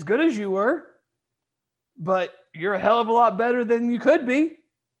not as good as you were, but you're a hell of a lot better than you could be.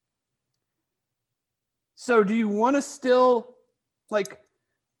 So do you want to still, like,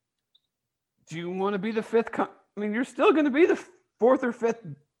 do you want to be the 5th? You're still going to be the 4th or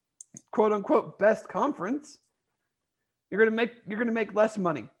 5th, quote unquote, best conference. You're going to make less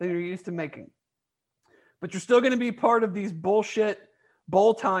money than you're used to making. But you're still going to be part of these bullshit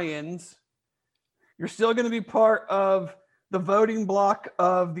bowl tie-ins. You're still going to be part of the voting block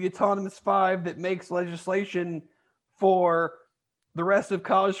of the Autonomous 5 that makes legislation for the rest of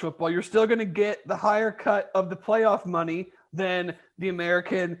college football. You're still going to get the higher cut of the playoff money than the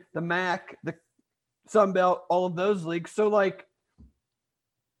American, the MAC, the Sun Belt, all of those leagues. So, like,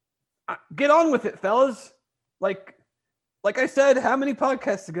 get on with it, fellas. Like I said, how many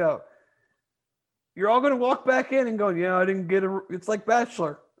podcasts ago? You're all going to walk back in and go, yeah, I didn't get it's like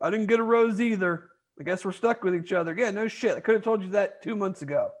Bachelor. I didn't get a rose either. I guess we're stuck with each other. Yeah, no shit. I could have told you that 2 months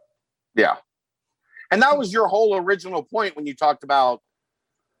ago. Yeah. And that was your whole original point when you talked about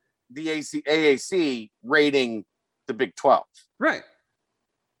the AAC rating the Big 12. Right.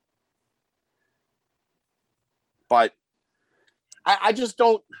 But I just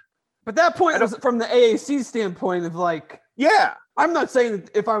don't. But that point was from the AAC standpoint of, like, yeah. I'm not saying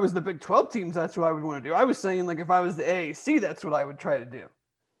that if I was the Big 12 teams, that's what I would want to do. I was saying, like, if I was the AAC, that's what I would try to do.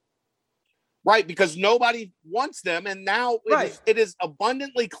 Right, because nobody wants them, and now it is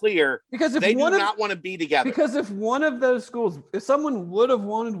abundantly clear because if they do not want to be together. Because if one of those schools, if someone would have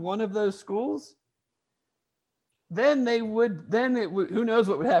wanted one of those schools, then who knows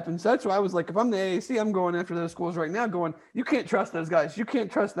what would happen. So that's why I was like, if I'm the AAC, I'm going after those schools right now, going, you can't trust those guys. You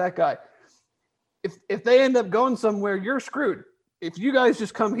can't trust that guy. If they end up going somewhere, you're screwed. If you guys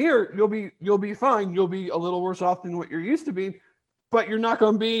just come here, you'll be fine. You'll be a little worse off than what you're used to be, but you're not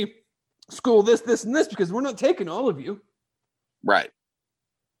going to be school this, and this, because we're not taking all of you. Right.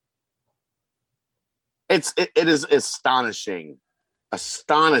 It is astonishing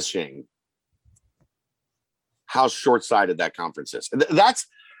how short-sighted that conference is.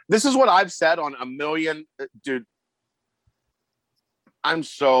 This is what I've said on a million, dude.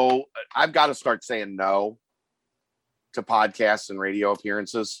 I've got to start saying no to podcasts and radio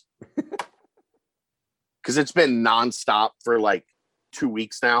appearances. because it's been nonstop for like 2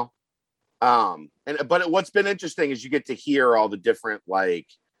 weeks now. But what's been interesting is you get to hear all the different the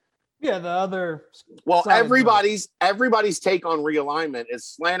other. Well, everybody's take on realignment is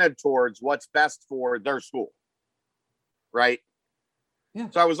slanted towards what's best for their school, right? Yeah.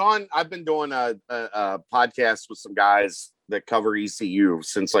 So I've been doing a podcast with some guys that cover ECU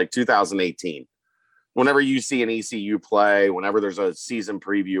since like 2018. Whenever you see an ECU play, whenever there's a season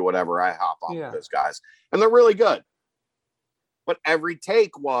preview, whatever, I hop on with those guys, and they're really good. But every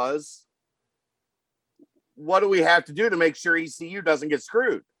take was, what do we have to do to make sure ECU doesn't get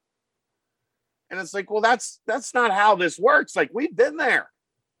screwed? And it's like, well, that's not how this works. Like, we've been there.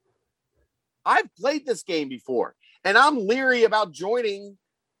 I've played this game before, and I'm leery about joining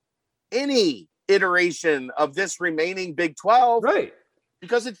any iteration of this remaining Big 12. Right.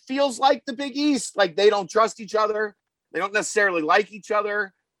 Because it feels like the Big East. Like, they don't trust each other. They don't necessarily like each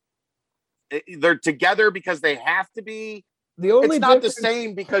other. They're together because they have to be. It's not the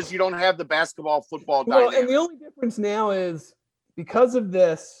same because you don't have the basketball, football dynamic. And the only difference now is because of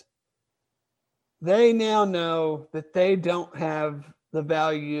this, they now know that they don't have the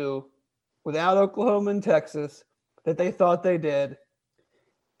value without Oklahoma and Texas that they thought they did.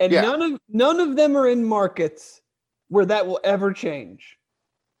 And none of them are in markets where that will ever change.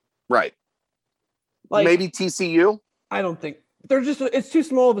 Right. Like, maybe TCU? I don't think. It's too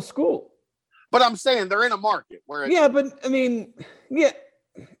small of a school. But I'm saying they're in a market where but I mean, they're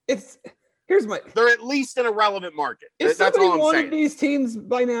at least in a relevant market. If That's all I'm saying. wanted these teams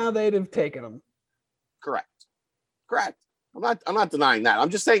by now, they'd have taken them. Correct. I'm not denying that. I'm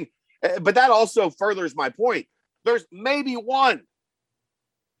just saying, but that also furthers my point. There's maybe one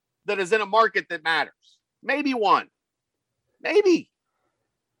that is in a market that matters. Maybe one. Maybe.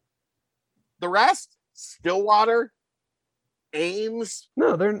 The rest, Stillwater, Ames.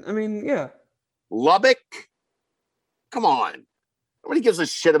 No, Lubbock. Come on. Nobody gives a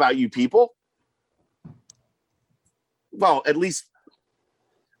shit about you people. Well, at least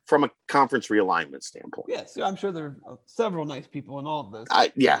from a conference realignment standpoint. Yes, I'm sure there are several nice people in all of this.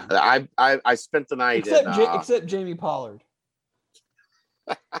 I spent the night except Jamie Pollard.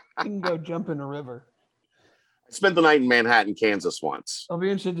 He can go jump in a river. I spent the night in Manhattan, Kansas once. I'll be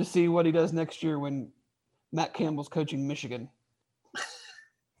interested to see what he does next year when Matt Campbell's coaching Michigan.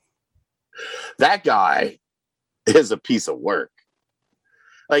 That guy is a piece of work.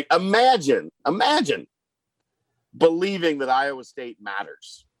 Like, imagine believing that Iowa State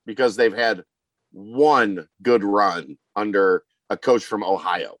matters because they've had one good run under a coach from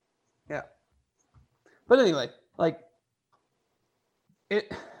Ohio. Yeah. But anyway, one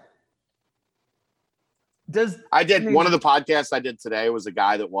of the podcasts I did today was a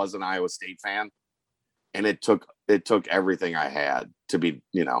guy that was an Iowa State fan, and it took everything I had to be,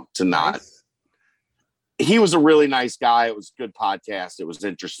 to not. Nice. He was a really nice guy. It was a good podcast. It was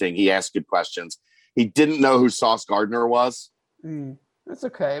interesting. He asked good questions. He didn't know who Sauce Gardner was. That's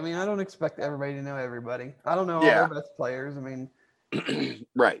okay. I mean, I don't expect everybody to know everybody. I don't know all their best players. I mean,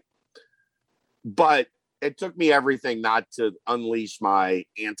 right. But it took me everything not to unleash my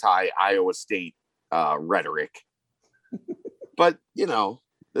anti-Iowa State rhetoric. But,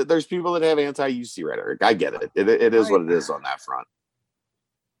 there's people that have anti-UC rhetoric. I get it. It is what it is on that front.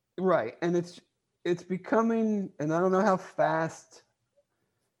 Right. And it's becoming, and I don't know how fast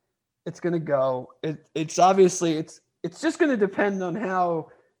it's going to go. It's obviously, it's just going to depend on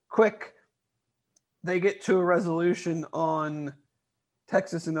how quick they get to a resolution on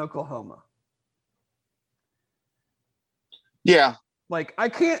Texas and Oklahoma. Yeah. Like, I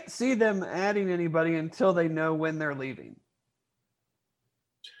can't see them adding anybody until they know when they're leaving.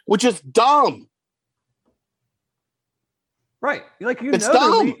 Which is dumb. Right. Like, it's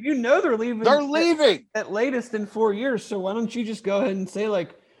dumb. They're leaving. They're leaving. At latest in 4 years. So why don't you just go ahead and say,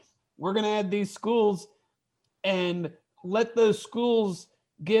 like, we're going to add these schools and let those schools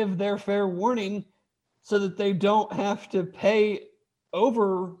give their fair warning so that they don't have to pay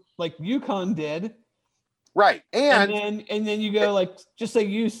over like UConn did. Right. And then you go like, just say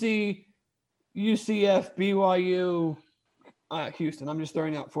UC, UCF, BYU, Houston. I'm just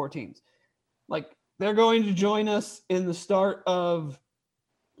throwing out 4 teams. Like, they're going to join us in the start of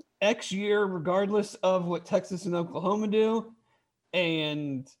X year, regardless of what Texas and Oklahoma do.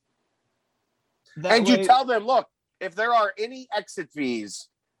 And you tell them, look, if there are any exit fees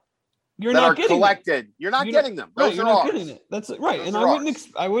you're not getting collected, you're not getting them. Those you're are not getting it. That's right. Those and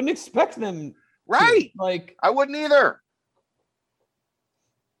I wouldn't expect them. Right. Like, I wouldn't either.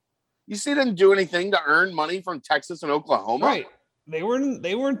 You see them do anything to earn money from Texas and Oklahoma? Right. They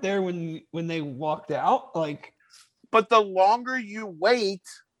weren't there when they walked out. Like, but the longer you wait,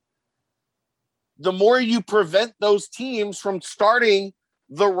 the more you prevent those teams from starting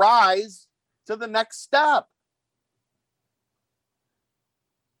the rise to the next step.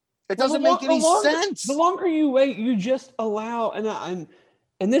 It doesn't make any sense. The longer you wait, you just allow,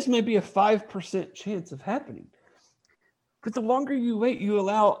 and this might be a 5% chance of happening, but the longer you wait, you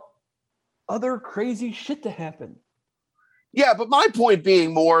allow other crazy shit to happen. Yeah, but my point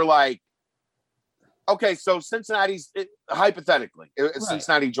being more like, okay, so Cincinnati's, hypothetically,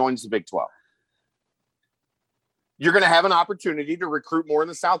 Cincinnati joins the Big 12. You're going to have an opportunity to recruit more in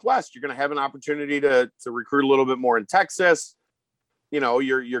the Southwest. You're going to have an opportunity to recruit a little bit more in Texas.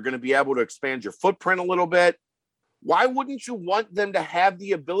 You're going to be able to expand your footprint a little bit. Why wouldn't you want them to have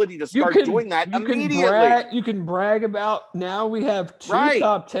the ability to start doing that immediately? You can brag about, now we have two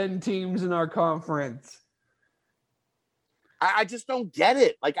top 10 teams in our conference. I just don't get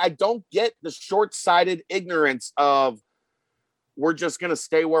it. Like, I don't get the short-sighted ignorance of we're just going to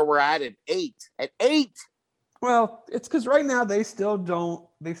stay where we're at 8. At 8. Well, it's because right now they still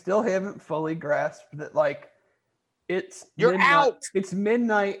haven't fully grasped that, like, you're out. It's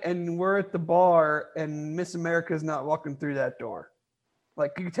midnight and we're at the bar and Miss America's not walking through that door.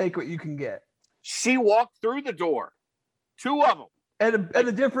 Like, you take what you can get. She walked through the door. 2 of them. At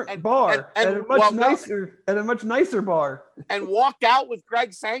a different bar. At a much nicer bar. And walked out with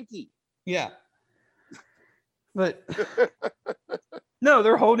Greg Sankey. Yeah. But no,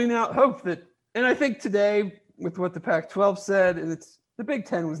 they're holding out hope that, and I think today with what the Pac-12 said, and the Big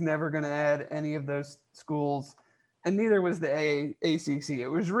Ten was never going to add any of those schools, and neither was the ACC. It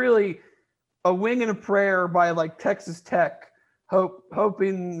was really a wing and a prayer by like Texas Tech,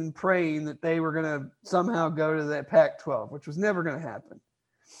 hoping and praying that they were going to somehow go to that Pac-12, which was never going to happen.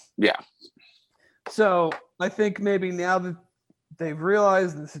 Yeah. So I think maybe now that they've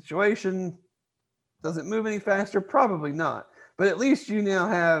realized the situation, does it move any faster? Probably not. But at least you now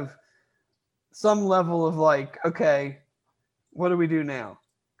have some level of like, okay, what do we do now?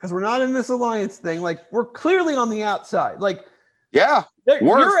 Because we're not in this alliance thing. Like, we're clearly on the outside. Like, yeah,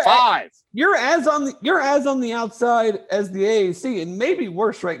 we're 5. You're as on the outside as the AAC, and maybe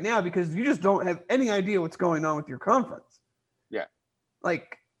worse right now because you just don't have any idea what's going on with your conference. Yeah,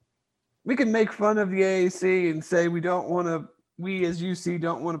 like, we can make fun of the AAC and say we as UC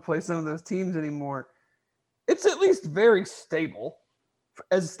don't want to play some of those teams anymore. It's at least very stable,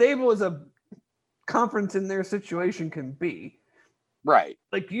 as stable as a conference in their situation can be. Right.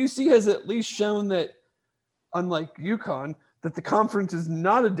 Like, UC has at least shown that, unlike UConn, that the conference is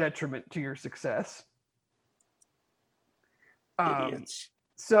not a detriment to your success.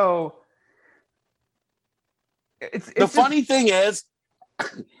 So it's the funny thing is,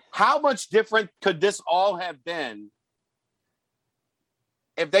 how much different could this all have been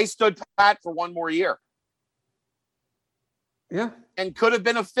if they stood pat for one more year? Yeah. And could have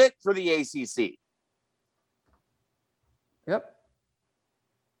been a fit for the ACC. Yep.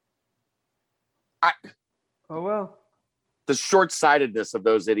 Oh, well. The short-sightedness of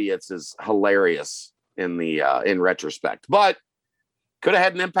those idiots is hilarious in retrospect. But could have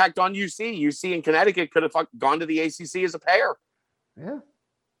had an impact on UC. UC and Connecticut could have gone to the ACC as a pair. Yeah.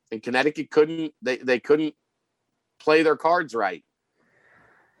 And Connecticut couldn't. They couldn't play their cards right.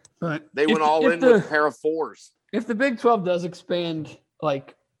 But they went all in with a pair of 4s. If the Big 12 does expand,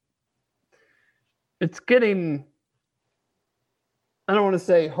 like, it's getting, I don't want to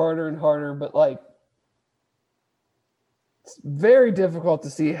say harder and harder, but like, it's very difficult to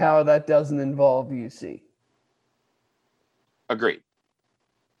see how that doesn't involve UC. Agreed.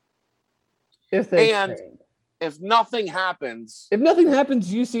 If nothing happens,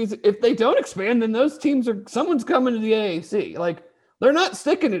 UC, if they don't expand, then those teams someone's coming to the AAC. Like, they're not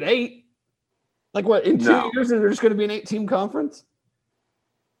sticking at 8. Like, what, in 2 years, they're just going to be an 8-team conference?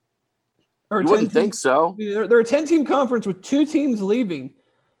 Or you wouldn't think so. They're a 10-team conference with 2 teams leaving.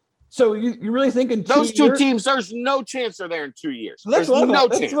 So you really think in 2 years? Those 2 teams, there's no chance they're there in 2 years. That's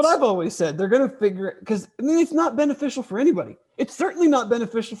what I've always said. They're going to figure it, because, I mean, it's not beneficial for anybody. It's certainly not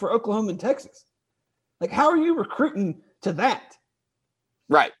beneficial for Oklahoma and Texas. Like, how are you recruiting to that?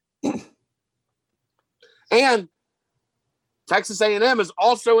 Right. And Texas A&M is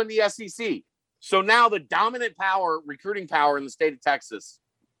also in the SEC. So now the dominant recruiting power in the state of Texas.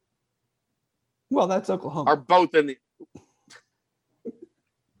 Well, that's Oklahoma. Are both in the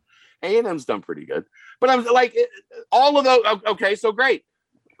A&M's done pretty good. But I'm like, all of those. Okay, so great.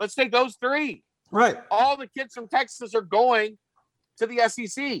 Let's take those 3. Right. All the kids from Texas are going to the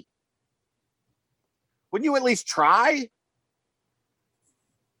SEC. Wouldn't you at least try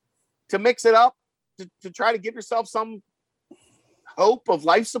to mix it up to try to give yourself some hope of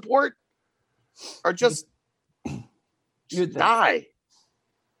life support? Or just die?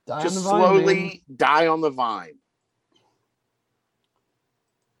 Just slowly die on the vine.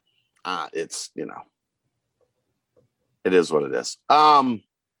 It's, it is what it is. I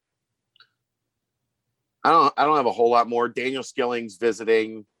don't have a whole lot more. Daniel Skilling's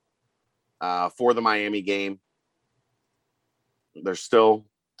visiting for the Miami game. There's still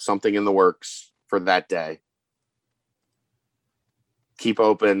something in the works for that day. Keep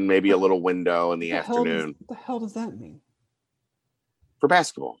open maybe a little window in the afternoon. What the hell does that mean? For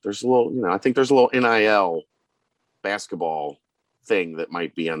basketball, there's a little, I think there's a little NIL basketball thing that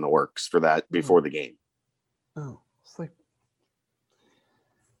might be in the works for that before the game. Oh, it's like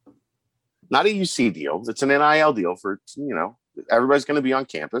not a UC deal. It's an NIL deal for, everybody's going to be on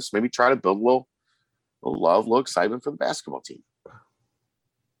campus. Maybe try to build a little love, a little excitement for the basketball team.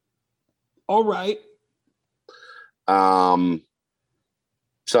 All right.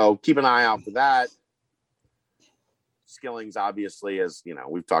 So keep an eye out for that. Skilling's obviously, as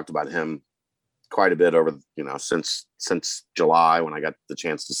we've talked about him quite a bit over, since July when I got the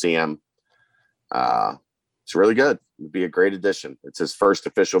chance to see him. It's really good. It'd be a great addition. It's his first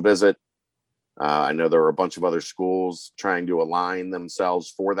official visit. I know there were a bunch of other schools trying to align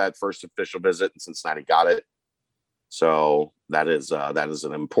themselves for that first official visit, and Cincinnati got it. So that is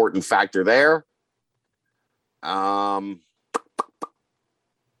an important factor there.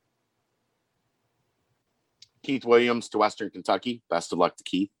 Keith Williams to Western Kentucky. Best of luck to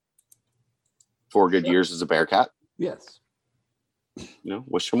Keith. 4 good years as a Bearcat. Yes.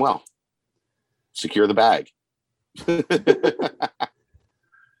 Wish him well. Secure the bag. Old Rick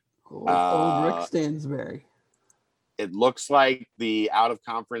Stansberry. It looks like the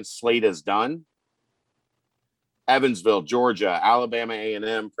out-of-conference slate is done. Evansville, Georgia, Alabama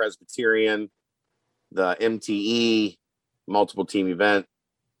A&M, Presbyterian, the MTE, multiple team event,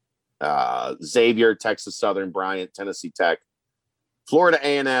 Xavier, Texas Southern, Bryant, Tennessee Tech, Florida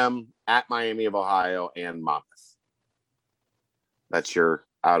A&M, at Miami of Ohio, and Monmouth. That's your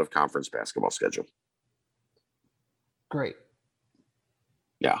out-of-conference basketball schedule. Great.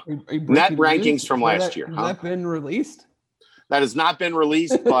 Yeah. Net rankings news? from last year. Has that been released? That has not been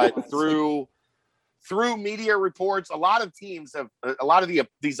released, but through media reports, a lot of these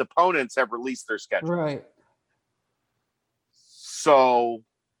opponents have released their schedule. Right. So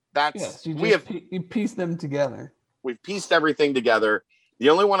that's you piece them together. We've pieced everything together. The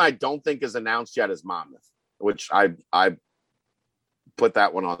only one I don't think is announced yet is Monmouth, which I put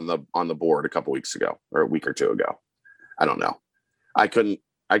that one on the board a couple weeks ago or a week or two ago. I don't know. I couldn't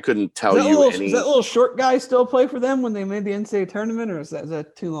tell you any. Does that little short guy still play for them when they made the NCAA tournament, or is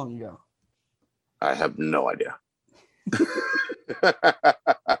that too long ago? I have no idea.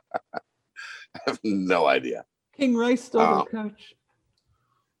 I have no idea. King Rice still the coach?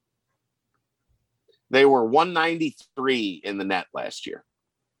 They were 193 in the net last year.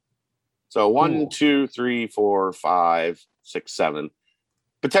 So 1, 2, 3, 4, 5, 6, 7.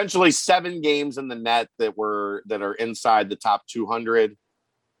 Potentially 7 games in the net that are inside the top 200.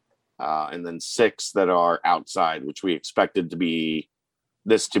 And then 6 that are outside, which we expected to be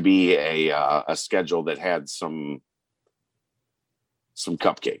a schedule that had some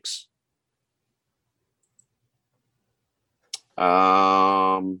cupcakes.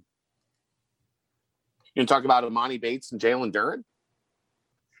 You can talk about Amani Bates and Jalen Duren.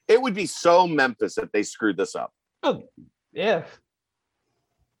 It would be so Memphis if they screwed this up. Oh, yeah.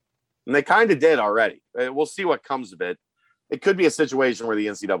 And they kind of did already. We'll see what comes of it. It could be a situation where the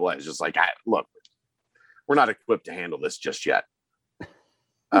NCAA is just like, look, we're not equipped to handle this just yet.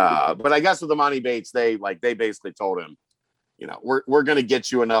 But I guess with Amani Bates, they basically told him, we're going to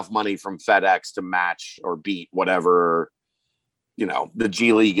get you enough money from FedEx to match or beat whatever, the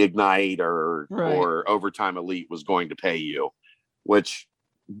G League Ignite or Overtime Elite was going to pay you, which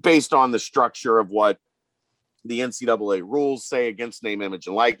based on the structure of what the NCAA rules say against name, image,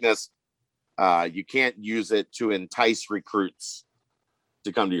 and likeness, you can't use it to entice recruits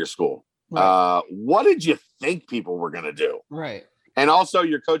to come to your school. Right. What did you think people were going to do? Right. And also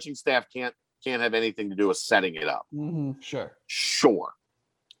your coaching staff can't have anything to do with setting it up. Mm-hmm. Sure.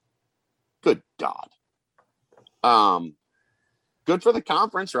 Good God. Good for the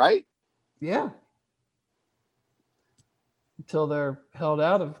conference, right? Yeah. Until they're held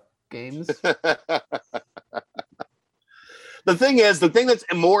out of games. The thing that's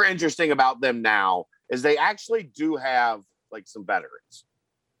more interesting about them now is they actually do have some veterans.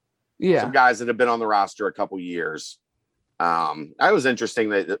 Yeah. Some guys that have been on the roster a couple years. I was interesting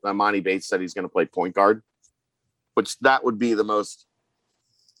that Amani Bates said he's going to play point guard, which that would be the most.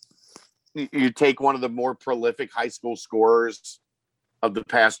 You take one of the more prolific high school scorers of the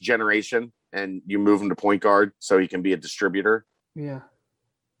past generation and you move him to point guard so he can be a distributor. Yeah.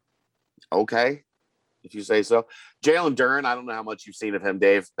 Okay, if you say so. Jalen Duren, I don't know how much you've seen of him,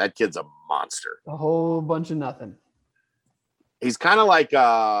 Dave. That kid's a monster. A whole bunch of nothing. He's kind of like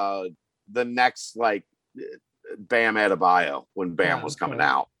the next like Bam Adebayo when Bam was coming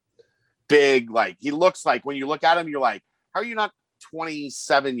out. Big, like he looks like when you look at him, you're like, how are you not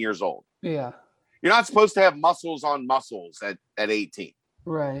 27 years old? Yeah. You're not supposed to have muscles on muscles at 18.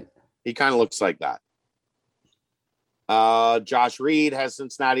 Right. He kind of looks like that. Josh Reed has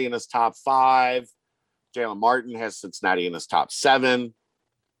Cincinnati in his top 5. Jalen Martin has Cincinnati in his top 7.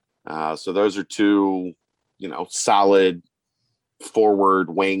 So those are two, solid forward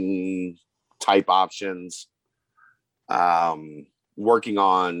wing type options. Working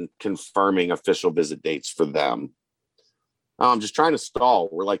on confirming official visit dates for them. I'm just trying to stall.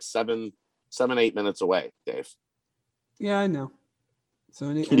 We're like 8 minutes away, Dave. Yeah, I know. So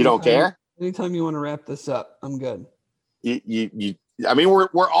you don't care? Anytime you want to wrap this up, I'm good. I mean,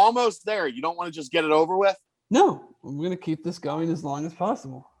 we're almost there. You don't want to just get it over with? No, I'm going to keep this going as long as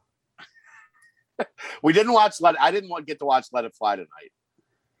possible. We didn't watch I didn't get to watch Let It Fly tonight.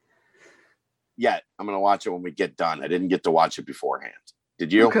 Yet. I'm going to watch it when we get done. I didn't get to watch it beforehand.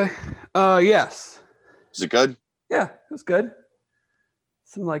 Did you? Okay. Yes. Is it good? Yeah, it was good.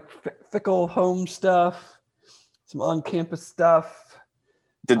 Some like fickle home stuff, some on-campus stuff.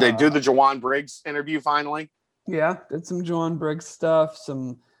 Did they do the Jawan Briggs interview finally? Yeah, did some Jawan Briggs stuff,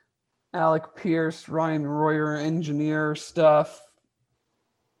 some Alec Pierce, Ryan Royer engineer stuff.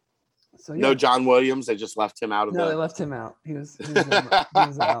 So yeah. No John Williams. They just left him out of they left him out. He was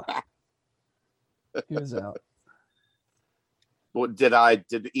out. He was out. Well, did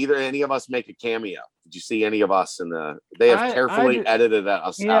any of us make a cameo? Did you see any of us in the? They have carefully edited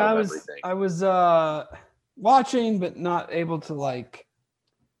us out of everything. I was watching, but not able to like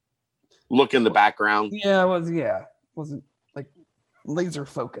look in the background. Yeah, wasn't like laser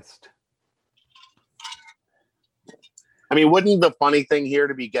focused. I mean, wouldn't the funny thing here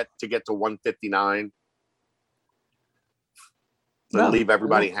to get to 159 and leave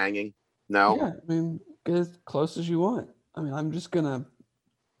everybody hanging? No. Yeah, I mean, get as close as you want. I mean, I'm just gonna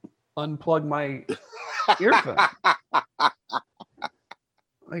unplug my earphone.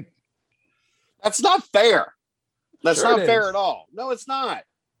 Like, that's not fair. That's sure not fair at all. No, it's not.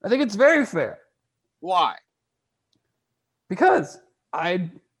 I think it's very fair. Why? Because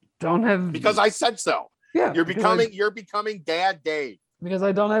I don't have. Because I said so. Yeah. You're becoming Dad Dave. Because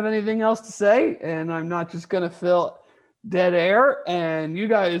I don't have anything else to say, and I'm not just gonna fill dead air. And you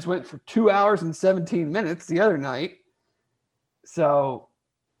guys went for 2 hours and 17 minutes the other night. So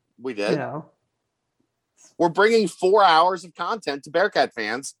we did. We're bringing 4 hours of content to Bearcat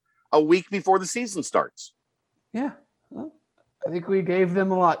fans a week before the season starts. Yeah. Well, I think we gave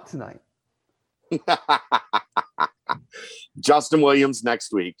them a lot tonight. Justin Williams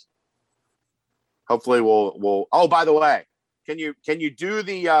next week. Hopefully we'll oh, by the way, can you do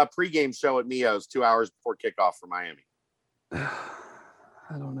the pregame show at Mio's 2 hours before kickoff for Miami?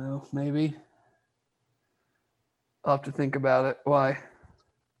 I don't know. Maybe. I'll have to think about it. Why?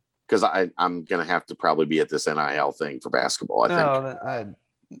 Because I'm going to have to probably be at this NIL thing for basketball, I think.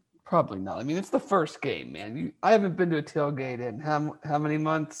 Probably not. I mean, it's the first game, man. I haven't been to a tailgate in how many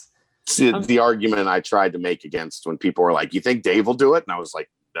months? See, the argument I tried to make against when people were like, you think Dave will do it? And I was like,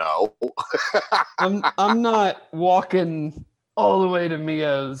 no. I'm not walking all the way to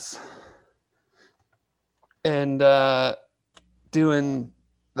Mio's and doing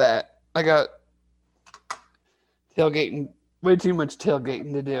that. I got tailgating, way too much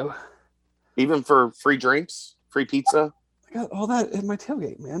tailgating to do. Even for free drinks, free pizza? I got all that at my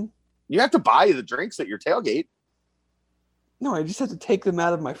tailgate, man. You have to buy the drinks at your tailgate. No, I just had to take them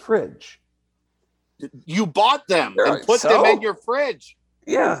out of my fridge. You bought them and put them in your fridge.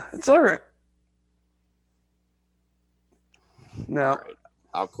 Yeah, it's all right. No. All right,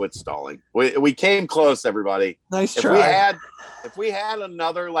 I'll quit stalling. We came close, everybody. Nice try. If we had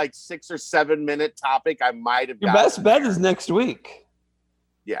another like 6 or 7 minute topic, I might have. Your best bet is next week.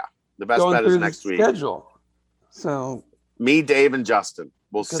 Yeah, the best bet is next week. Schedule. So me, Dave, and Justin.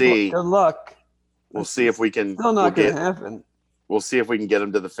 We'll see. Good luck. We'll see if we can. Still not going to happen. We'll see if we can get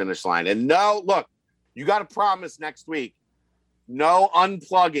them to the finish line. And no, look, you got to promise next week, no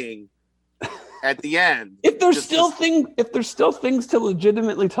unplugging at the end. If there's still things to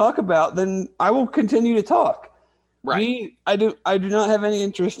legitimately talk about, then I will continue to talk. Right. I do not have any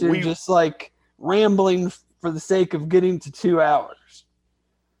interest in just like rambling for the sake of getting to 2 hours.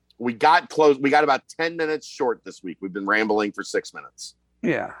 We got close. We got about 10 minutes short this week. We've been rambling for 6 minutes.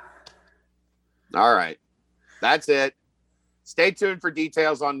 Yeah. All right. That's it. Stay tuned for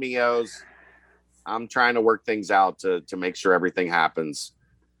details on Mio's. I'm trying to work things out to make sure everything happens.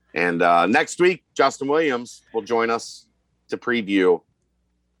 And next week, Justin Williams will join us to preview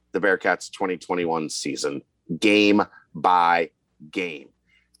the Bearcats 2021 season, game by game.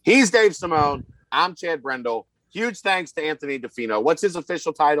 He's Dave Simone. I'm Chad Brendel. Huge thanks to Anthony DeFino. What's his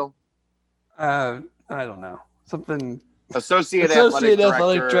official title? I don't know. Something. Associate Athletic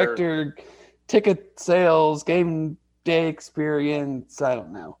Director, ticket sales, game day experience. I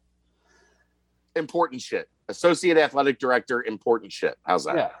don't know. Important shit. Associate Athletic Director, important shit. How's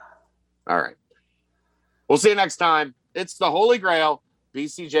that? Yeah. All right. We'll see you next time. It's the Holy Grail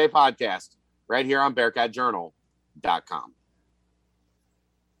BCJ podcast right here on BearcatJournal.com.